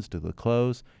gift funds to the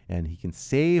close, and he can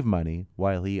save money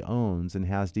while he owns and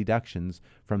has deductions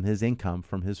from his income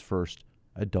from his first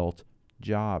adult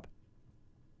job.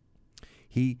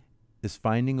 He is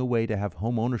finding a way to have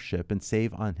home ownership and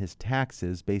save on his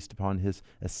taxes based upon his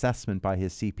assessment by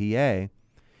his CPA,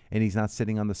 and he's not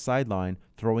sitting on the sideline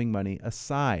throwing money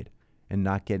aside and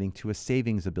not getting to a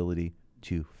savings ability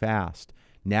too fast.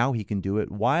 Now he can do it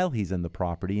while he's in the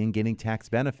property and getting tax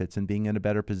benefits and being in a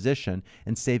better position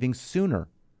and saving sooner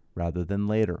rather than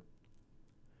later.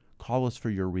 Call us for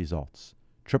your results.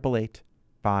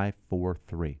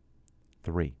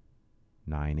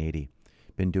 888-543-3980.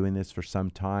 Been doing this for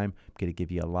some time. I'm going to give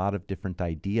you a lot of different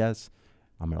ideas.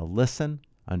 I'm going to listen,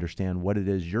 understand what it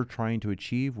is you're trying to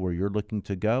achieve, where you're looking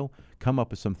to go, come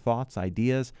up with some thoughts,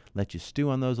 ideas, let you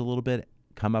stew on those a little bit,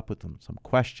 come up with some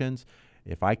questions.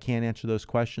 If I can't answer those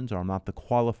questions or I'm not the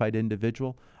qualified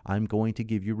individual, I'm going to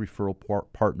give you referral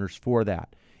partners for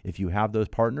that. If you have those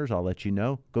partners, I'll let you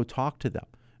know. Go talk to them,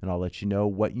 and I'll let you know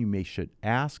what you should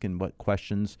ask and what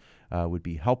questions would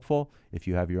be helpful. If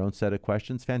you have your own set of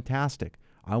questions, fantastic.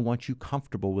 I want you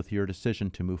comfortable with your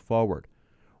decision to move forward.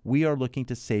 We are looking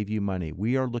to save you money.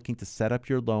 We are looking to set up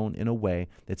your loan in a way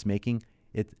that's making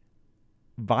it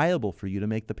viable for you to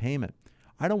make the payment.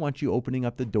 I don't want you opening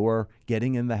up the door,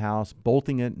 getting in the house,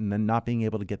 bolting it, and then not being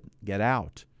able to get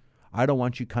out. I don't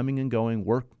want you coming and going,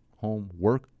 work,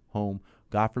 home,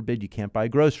 God forbid you can't buy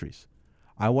groceries.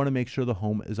 I want to make sure the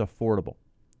home is affordable.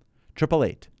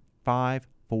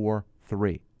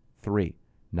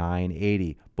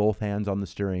 888-543-3980. Both hands on the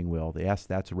steering wheel. Yes,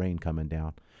 that's rain coming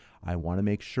down. I want to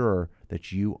make sure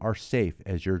that you are safe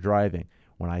as you're driving.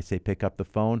 When I say pick up the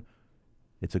phone,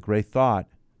 it's a great thought,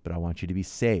 but I want you to be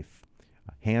safe.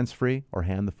 Hands-free or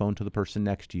hand the phone to the person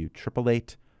next to you.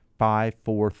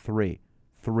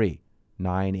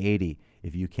 888-543-3980.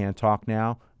 If you can't talk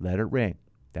now, let it ring.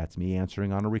 That's me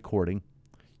answering on a recording.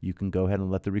 You can go ahead and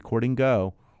let the recording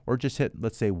go, or just hit,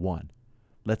 let's say, 1.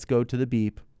 Let's go to the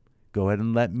beep. Go ahead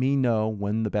and let me know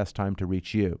when the best time to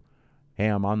reach you. Hey,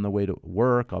 I'm on the way to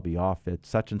work. I'll be off at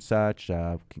such and such.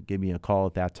 Give me a call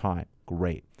at that time.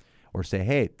 Great. Or say,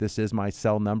 hey, this is my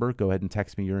cell number. Go ahead and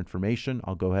text me your information.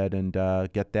 I'll go ahead and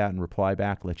get that and reply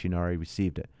back, let you know I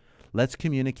received it. Let's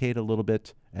communicate a little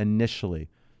bit initially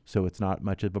so it's not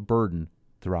much of a burden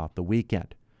throughout the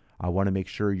weekend. I want to make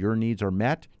sure your needs are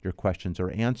met, your questions are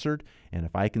answered, and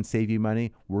if I can save you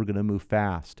money, we're going to move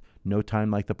fast. No time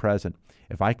like the present.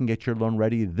 If I can get your loan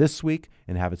ready this week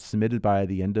and have it submitted by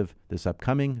the end of this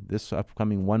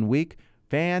upcoming 1 week,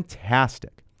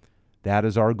 fantastic. That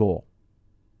is our goal.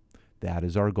 That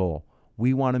is our goal.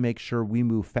 We want to make sure we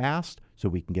move fast so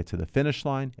we can get to the finish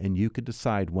line and you can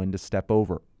decide when to step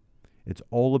over. It's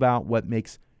all about what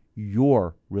makes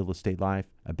your real estate life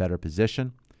a better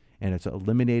position, and it's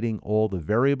eliminating all the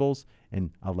variables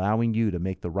and allowing you to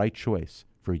make the right choice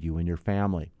for you and your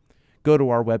family. Go to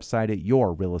our website at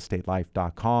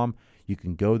yourrealestatelife.com. You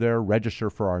can go there,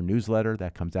 register for our newsletter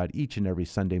that comes out each and every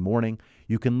Sunday morning.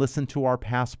 You can listen to our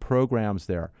past programs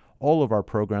there. All of our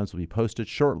programs will be posted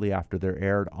shortly after they're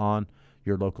aired on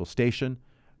your local station,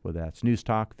 whether that's News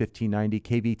Talk 1590,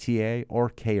 KVTA, or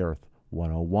K-Earth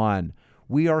 101.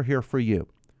 We are here for you.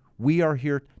 We are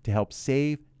here to help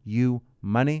save you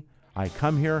money. I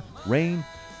come here, rain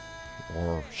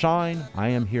or shine, I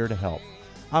am here to help.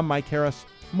 I'm Mike Harris.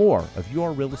 More of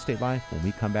Your Real Estate Life when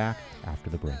we come back after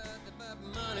the break.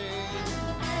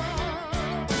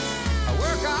 I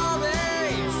work all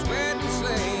day, sweat and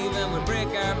slave, and we break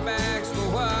our backs for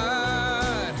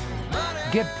what? Money.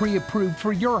 Get pre-approved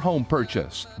for your home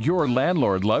purchase. Your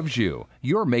landlord loves you.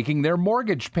 You're making their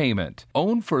mortgage payment.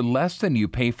 Own for less than you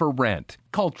pay for rent.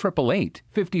 Call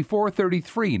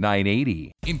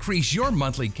 888-543-3980. Increase your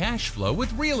monthly cash flow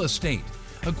with real estate.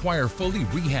 Acquire fully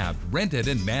rehabbed, rented,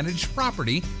 and managed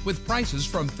property with prices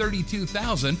from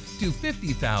 $32,000 to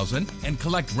 $50,000 and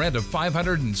collect rent of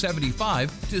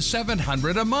 $575 to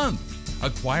 $700 a month.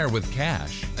 Acquire with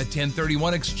cash, a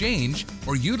 1031 exchange,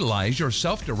 or utilize your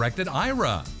self-directed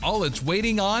IRA. All it's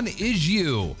waiting on is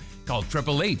you. Call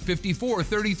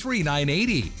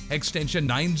 888-543-3980, extension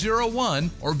 901,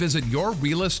 or visit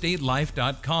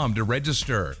yourrealestatelife.com to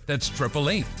register. That's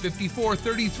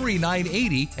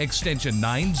 888-543-3980, extension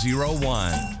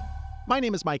 901. My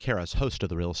name is Mike Harris, host of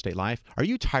The Real Estate Life. Are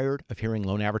you tired of hearing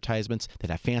loan advertisements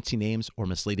that have fancy names or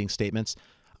misleading statements?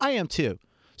 I am too.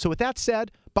 So with that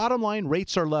said, bottom line,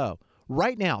 rates are low.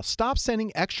 Right now, stop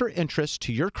sending extra interest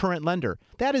to your current lender.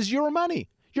 That is your money.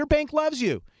 Your bank loves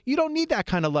you. You don't need that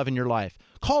kind of love in your life.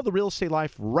 Call The Real Estate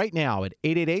Life right now at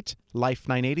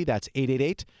 888-LIFE-980. That's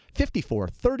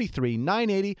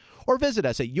 888-5433-980. Or visit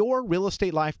us at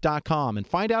yourrealestatelife.com and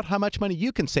find out how much money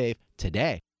you can save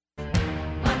today.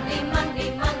 Money,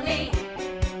 money, money.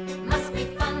 Must be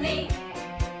funny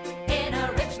in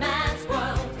a rich man's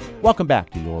world. Welcome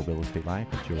back to Your Real Estate Life.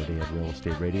 It's your day of real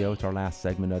estate radio. It's our last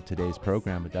segment of today's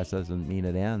program, but that doesn't mean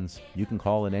it ends. You can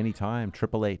call at any time,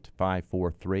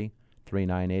 888-543-3980.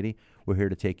 We're here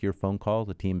to take your phone calls.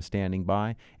 The team is standing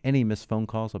by. Any missed phone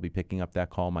calls, I'll be picking up that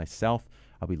call myself.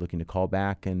 I'll be looking to call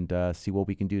back and see what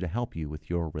we can do to help you with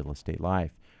your real estate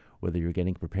life. Whether you're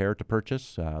getting prepared to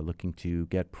purchase, looking to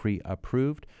get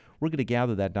pre-approved, We're going to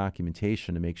gather that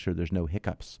documentation to make sure there's no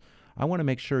hiccups. I want to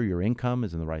make sure your income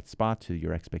is in the right spot to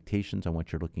your expectations on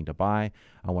what you're looking to buy.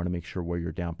 I want to make sure where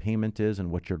your down payment is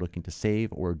and what you're looking to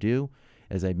save or do.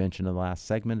 As I mentioned in the last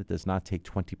segment, it does not take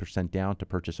 20% down to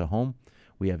purchase a home.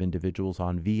 We have individuals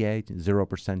on VA,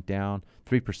 0% down,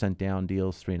 3% down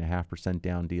deals, 3.5%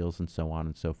 down deals, and so on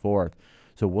and so forth.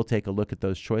 So we'll take a look at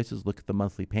those choices, look at the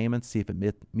monthly payments, see if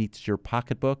it meets your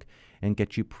pocketbook, and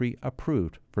get you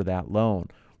pre-approved for that loan.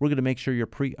 We're going to make sure you're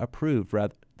pre-approved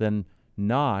rather than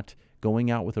not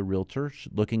going out with a realtor,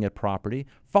 looking at property,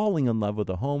 falling in love with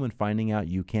a home, and finding out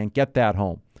you can't get that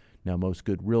home. Now, most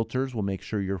good realtors will make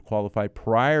sure you're qualified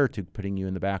prior to putting you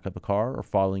in the back of a car or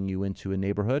following you into a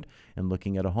neighborhood and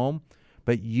looking at a home.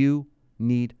 But you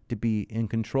need to be in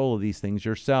control of these things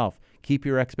yourself. Keep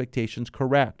your expectations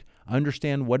correct.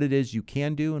 Understand what it is you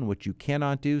can do and what you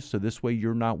cannot do, so this way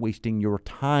you're not wasting your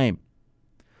time.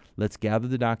 Let's gather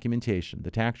the documentation,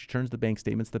 the tax returns, the bank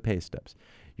statements, the pay stubs,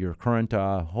 your current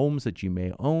homes that you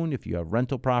may own, if you have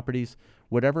rental properties,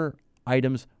 whatever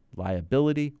items,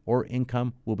 liability, or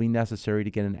income will be necessary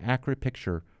to get an accurate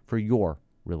picture for your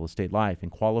real estate life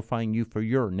and qualifying you for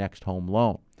your next home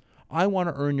loan. I want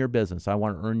to earn your business. I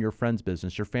want to earn your friend's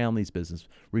business, your family's business,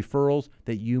 referrals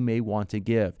that you may want to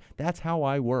give. That's how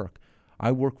I work.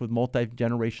 I work with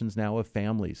multi-generations now of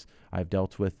families. I've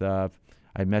dealt with, I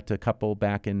met a couple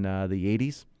back in the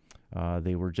 80s.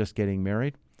 They were just getting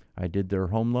married. I did their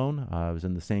home loan. I was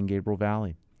in the San Gabriel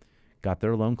Valley. Got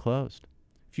their loan closed.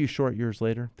 A few short years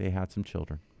later, they had some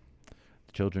children.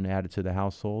 The children added to the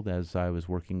household. As I was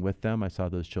working with them, I saw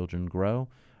those children grow.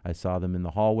 I saw them in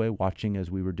the hallway watching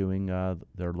as we were doing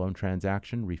their loan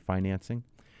transaction, refinancing.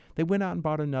 They went out and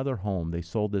bought another home. They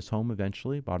sold this home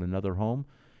eventually, bought another home,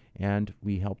 and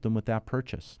we helped them with that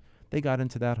purchase. They got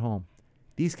into that home.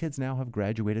 These kids now have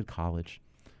graduated college.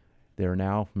 They're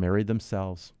now married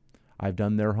themselves. I've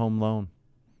done their home loan.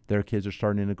 Their kids are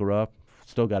starting to grow up.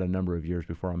 Still got a number of years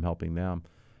before I'm helping them.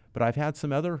 But I've had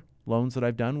some other loans that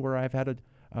I've done where I've had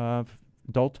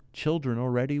adult children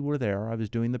already were there. I was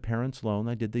doing the parents' loan.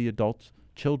 I did the adult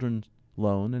children's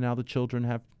loan, and now the children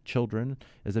have children.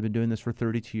 As I've been doing this for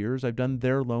 32 years, I've done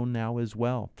their loan now as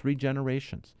well. 3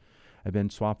 generations. I've been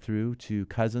swapped through to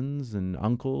cousins and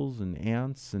uncles and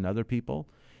aunts and other people,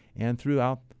 and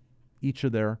throughout each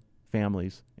of their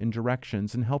families in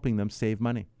directions and helping them save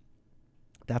money.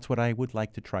 That's what I would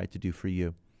like to try to do for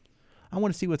you. I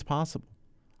want to see what's possible.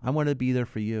 I want to be there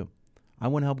for you. I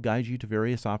want to help guide you to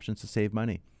various options to save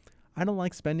money. I don't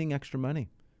like spending extra money.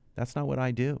 That's not what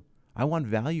I do. I want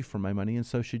value for my money, and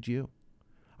so should you.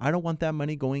 I don't want that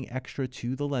money going extra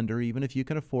to the lender, even if you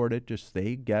can afford it. Just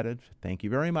say, get it. Thank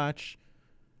you very much.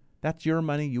 That's your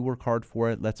money. You work hard for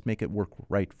it. Let's make it work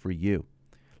right for you.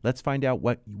 Let's find out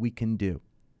what we can do.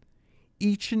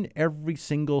 Each and every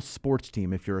single sports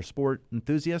team, if you're a sport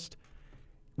enthusiast,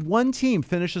 one team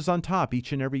finishes on top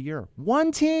each and every year.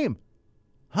 One team.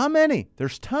 How many?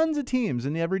 There's tons of teams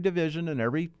in every division and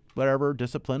every whatever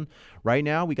discipline. Right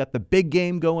now, we got the big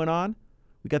game going on.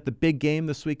 We got the big game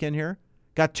this weekend here.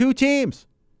 Got 2 teams,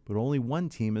 but only one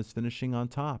team is finishing on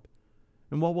top.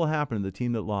 And what will happen to the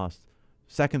team that lost?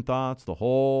 Second thoughts the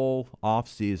whole off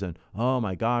season. Oh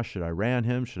my gosh, should I ran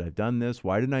him? Should I have done this?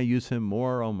 Why didn't I use him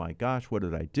more? Oh my gosh, what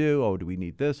did I do? Oh, do we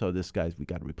need this? Oh, this guy's, we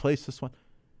got to replace this one.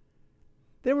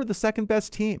 They were the second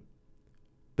best team,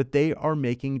 but they are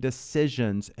making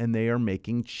decisions and they are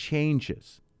making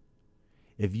changes.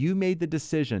 If you made the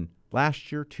decision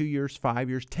last year, 2 years, 5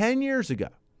 years, 10 years ago,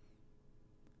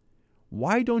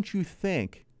 why don't you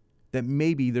think that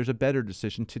maybe there's a better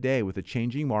decision today with a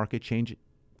changing market, changing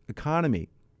economy?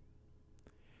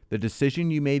 The decision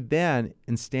you made then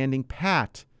in standing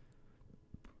pat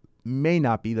may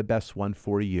not be the best one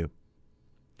for you.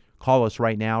 Call us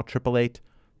right now,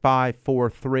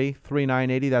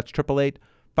 888-543-3980. That's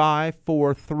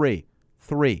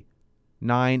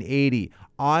 888-543-3980.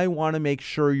 I want to make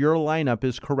sure your lineup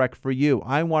is correct for you.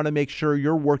 I want to make sure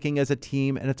you're working as a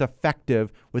team and it's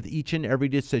effective with each and every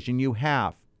decision you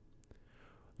have.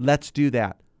 Let's do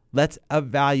that. Let's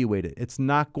evaluate it. It's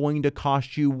not going to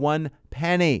cost you 1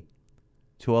 penny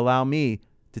to allow me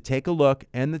to take a look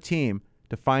and the team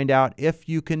to find out if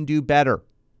you can do better.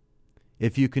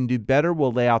 If you can do better,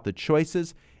 we'll lay out the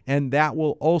choices, and that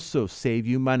will also save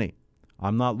you money.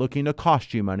 I'm not looking to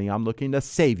cost you money. I'm looking to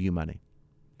save you money.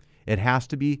 It has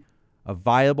to be a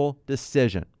viable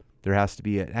decision. There has to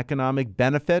be an economic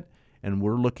benefit, and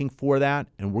we're looking for that,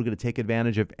 and we're going to take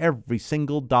advantage of every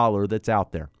single dollar that's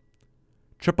out there.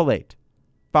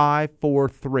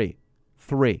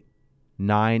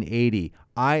 888-543-3980.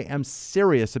 I am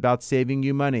serious about saving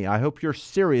you money. I hope you're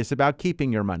serious about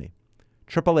keeping your money.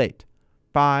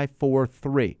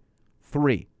 543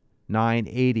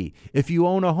 3980. If you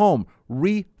own a home,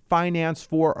 refinance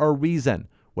for a reason,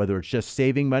 whether it's just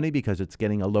saving money because it's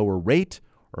getting a lower rate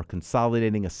or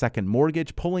consolidating a second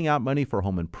mortgage, pulling out money for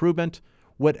home improvement,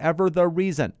 whatever the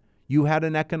reason. You had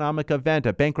an economic event,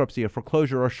 a bankruptcy, a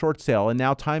foreclosure, a short sale, and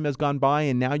now time has gone by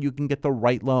and now you can get the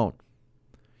right loan.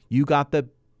 You got the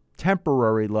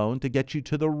temporary loan to get you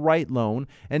to the right loan,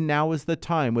 and now is the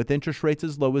time with interest rates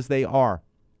as low as they are.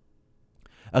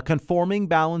 A conforming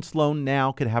balance loan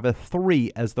now could have a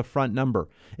 3 as the front number.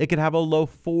 It could have a low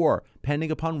 4, depending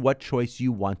upon what choice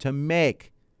you want to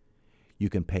make. You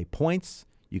can pay points.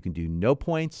 You can do no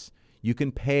points. You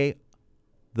can pay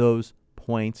those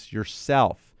points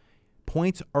yourself.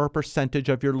 Points are a percentage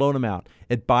of your loan amount.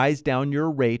 It buys down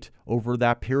your rate over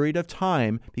that period of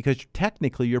time because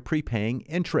technically you're prepaying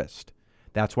interest.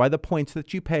 That's why the points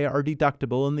that you pay are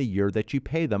deductible in the year that you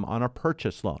pay them on a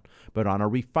purchase loan. But on a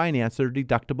refinance, they're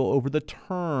deductible over the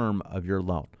term of your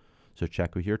loan. So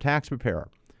check with your tax preparer.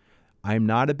 I'm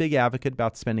not a big advocate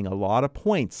about spending a lot of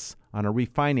points on a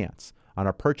refinance. On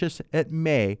a purchase, it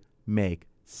may make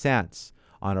sense.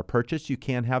 On a purchase, you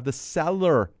can have the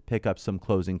seller pick up some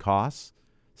closing costs,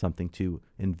 something to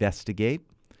investigate.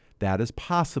 That is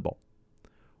possible.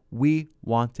 We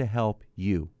want to help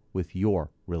you with your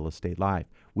real estate life.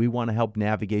 We want to help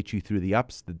navigate you through the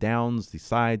ups, the downs, the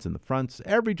sides, and the fronts,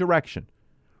 every direction.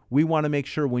 We want to make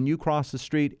sure when you cross the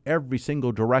street, every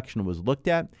single direction was looked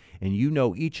at, and you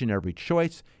know each and every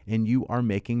choice, and you are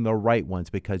making the right ones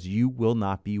because you will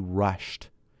not be rushed.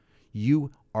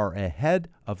 You are ahead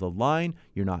of the line.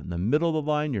 You're not in the middle of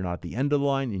the line. You're not at the end of the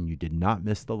line, and you did not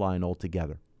miss the line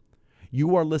altogether.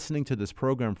 You are listening to this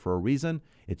program for a reason.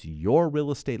 It's your real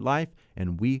estate life,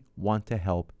 and we want to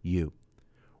help you.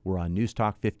 We're on News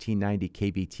Talk 1590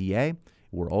 KBTA.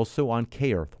 We're also on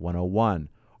K-Earth 101.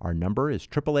 Our number is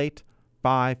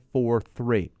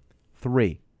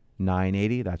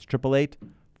 888-543-3980. That's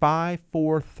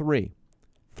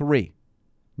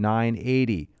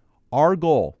 888-543-3980. Our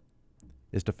goal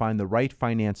is to find the right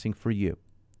financing for you.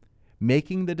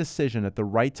 Making the decision at the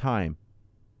right time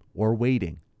or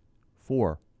waiting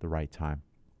for the right time.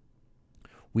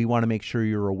 We want to make sure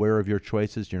you're aware of your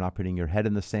choices. You're not putting your head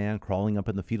in the sand, crawling up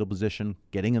in the fetal position,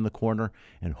 getting in the corner,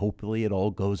 and hopefully it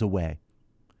all goes away.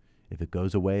 If it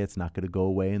goes away, it's not going to go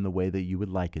away in the way that you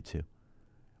would like it to.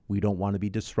 We don't want to be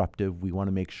disruptive. We want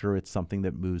to make sure it's something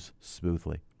that moves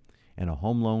smoothly. And a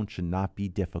home loan should not be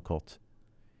difficult.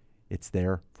 It's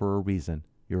there for a reason.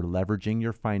 You're leveraging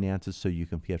your finances so you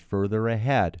can get further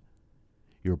ahead.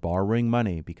 You're borrowing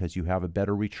money because you have a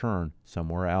better return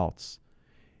somewhere else.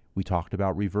 We talked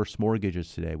about reverse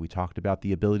mortgages today. We talked about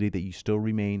the ability that you still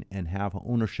remain and have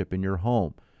ownership in your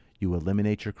home. You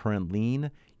eliminate your current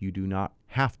lien. You do not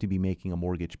have to be making a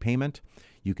mortgage payment.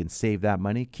 You can save that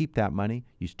money, keep that money.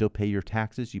 You still pay your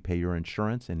taxes. You pay your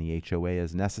insurance and the HOA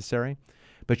as necessary.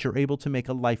 But you're able to make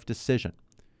a life decision.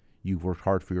 You've worked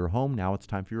hard for your home. Now it's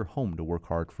time for your home to work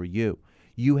hard for you.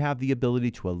 You have the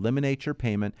ability to eliminate your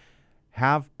payment,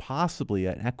 have possibly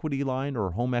an equity line or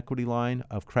a home equity line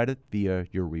of credit via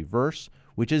your reverse,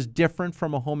 which is different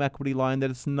from a home equity line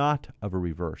that is not of a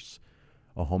reverse.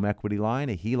 A home equity line,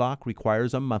 a HELOC,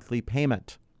 requires a monthly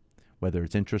payment, whether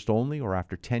it's interest only or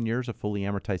after 10 years of fully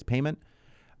amortized payment.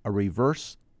 A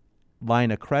reverse line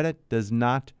of credit does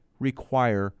not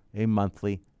require a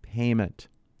monthly payment.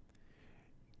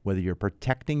 Whether you're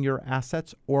protecting your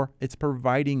assets or it's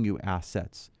providing you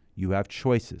assets, you have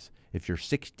choices. If you're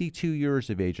 62 years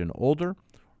of age and older,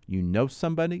 you know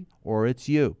somebody, or it's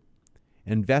you.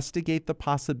 Investigate the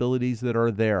possibilities that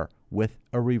are there with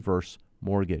a reverse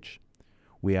mortgage.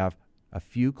 We have a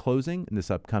few closing in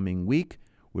this upcoming week.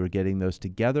 We're getting those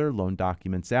together, loan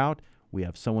documents out. We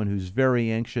have someone who's very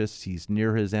anxious. He's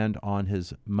near his end on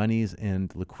his monies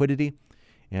and liquidity,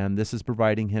 and this is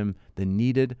providing him the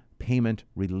needed payment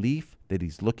relief that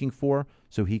he's looking for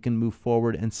so he can move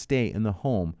forward and stay in the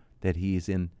home that he's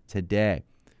in today.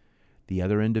 The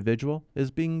other individual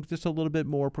is being just a little bit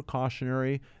more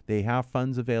precautionary. They have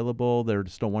funds available. They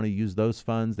just don't want to use those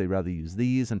funds. They'd rather use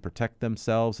these and protect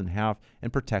themselves and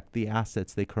protect the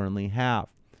assets they currently have.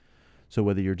 So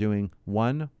whether you're doing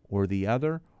one or the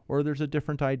other, or there's a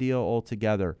different idea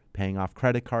altogether, paying off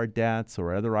credit card debts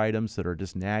or other items that are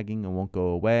just nagging and won't go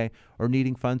away, or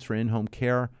needing funds for in-home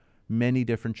care, many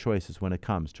different choices when it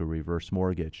comes to a reverse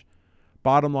mortgage.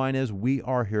 Bottom line is we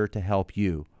are here to help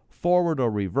you. Forward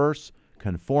or reverse,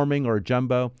 conforming or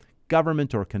jumbo,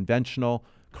 government or conventional,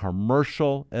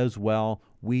 commercial as well.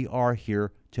 We are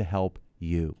here to help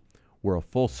you. We're a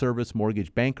full-service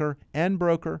mortgage banker and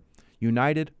broker.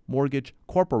 United Mortgage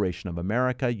Corporation of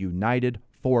America, United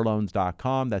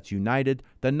United4loans.com. That's United,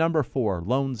 the number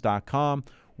 4loans.com.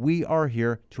 We are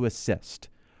here to assist.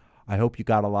 I hope you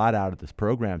got a lot out of this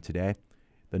program today.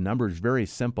 The number is very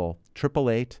simple,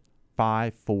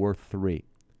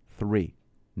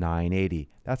 888-543-3980.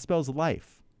 That spells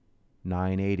life,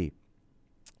 980.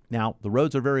 Now, the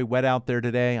roads are very wet out there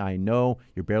today. I know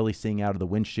you're barely seeing out of the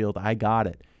windshield. I got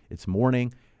it. It's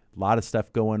morning, a lot of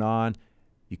stuff going on.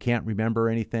 You can't remember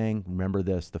anything. Remember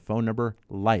this, the phone number,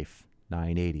 life,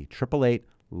 980.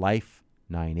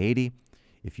 888-LIFE-980.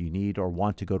 If you need or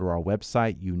want to go to our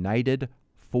website,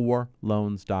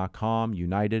 United4loans.com.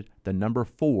 United, the number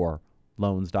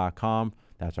 4loans.com.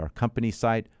 That's our company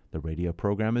site. The radio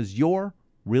program is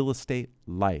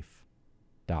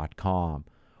YourRealEstateLife.com.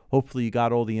 Hopefully you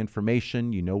got all the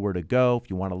information. You know where to go. If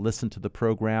you want to listen to the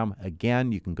program,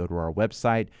 again, you can go to our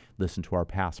website, listen to our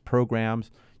past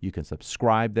programs. You can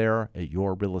subscribe there at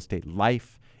Your Real Estate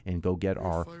Life and go get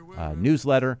our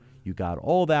newsletter. You got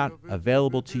all that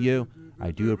available to you.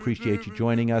 I do appreciate you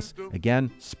joining us.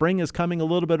 Again, spring is coming a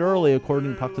little bit early,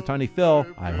 according to Punxsutawney Phil.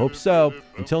 I hope so.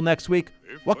 Until next week,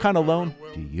 what kind of loan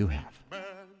do you have?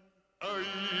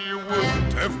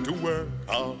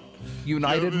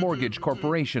 United Mortgage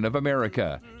Corporation of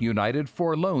America,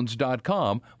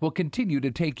 United4loans.com will continue to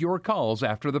take your calls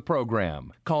after the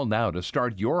program. Call now to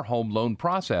start your home loan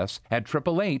process at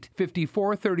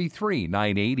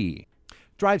 888-5433-980.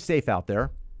 Drive safe out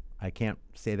there. I can't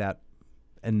say that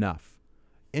enough.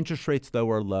 Interest rates,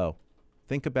 though, are low.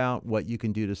 Think about what you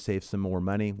can do to save some more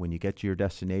money when you get to your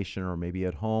destination or maybe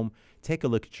at home. Take a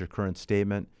look at your current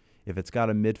statement. If it's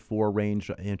got a mid-4 range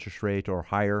interest rate or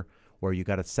higher, or you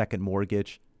got a second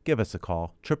mortgage, give us a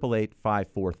call,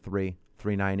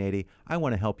 888-543-3980. I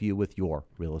want to help you with your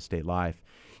real estate life.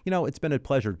 You know, it's been a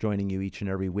pleasure joining you each and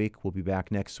every week. We'll be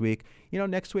back next week. You know,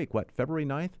 next week, February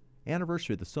 9th?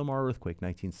 Anniversary of the Sylmar earthquake,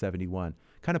 1971.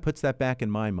 Kind of puts that back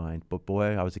in my mind. But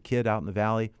boy, I was a kid out in the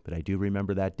valley, but I do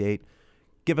remember that date.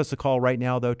 Give us a call right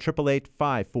now, though,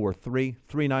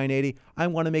 888-543-3980. I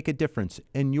want to make a difference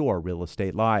in your real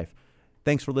estate life.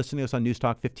 Thanks for listening to us on News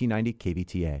Talk 1590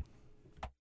 KVTA.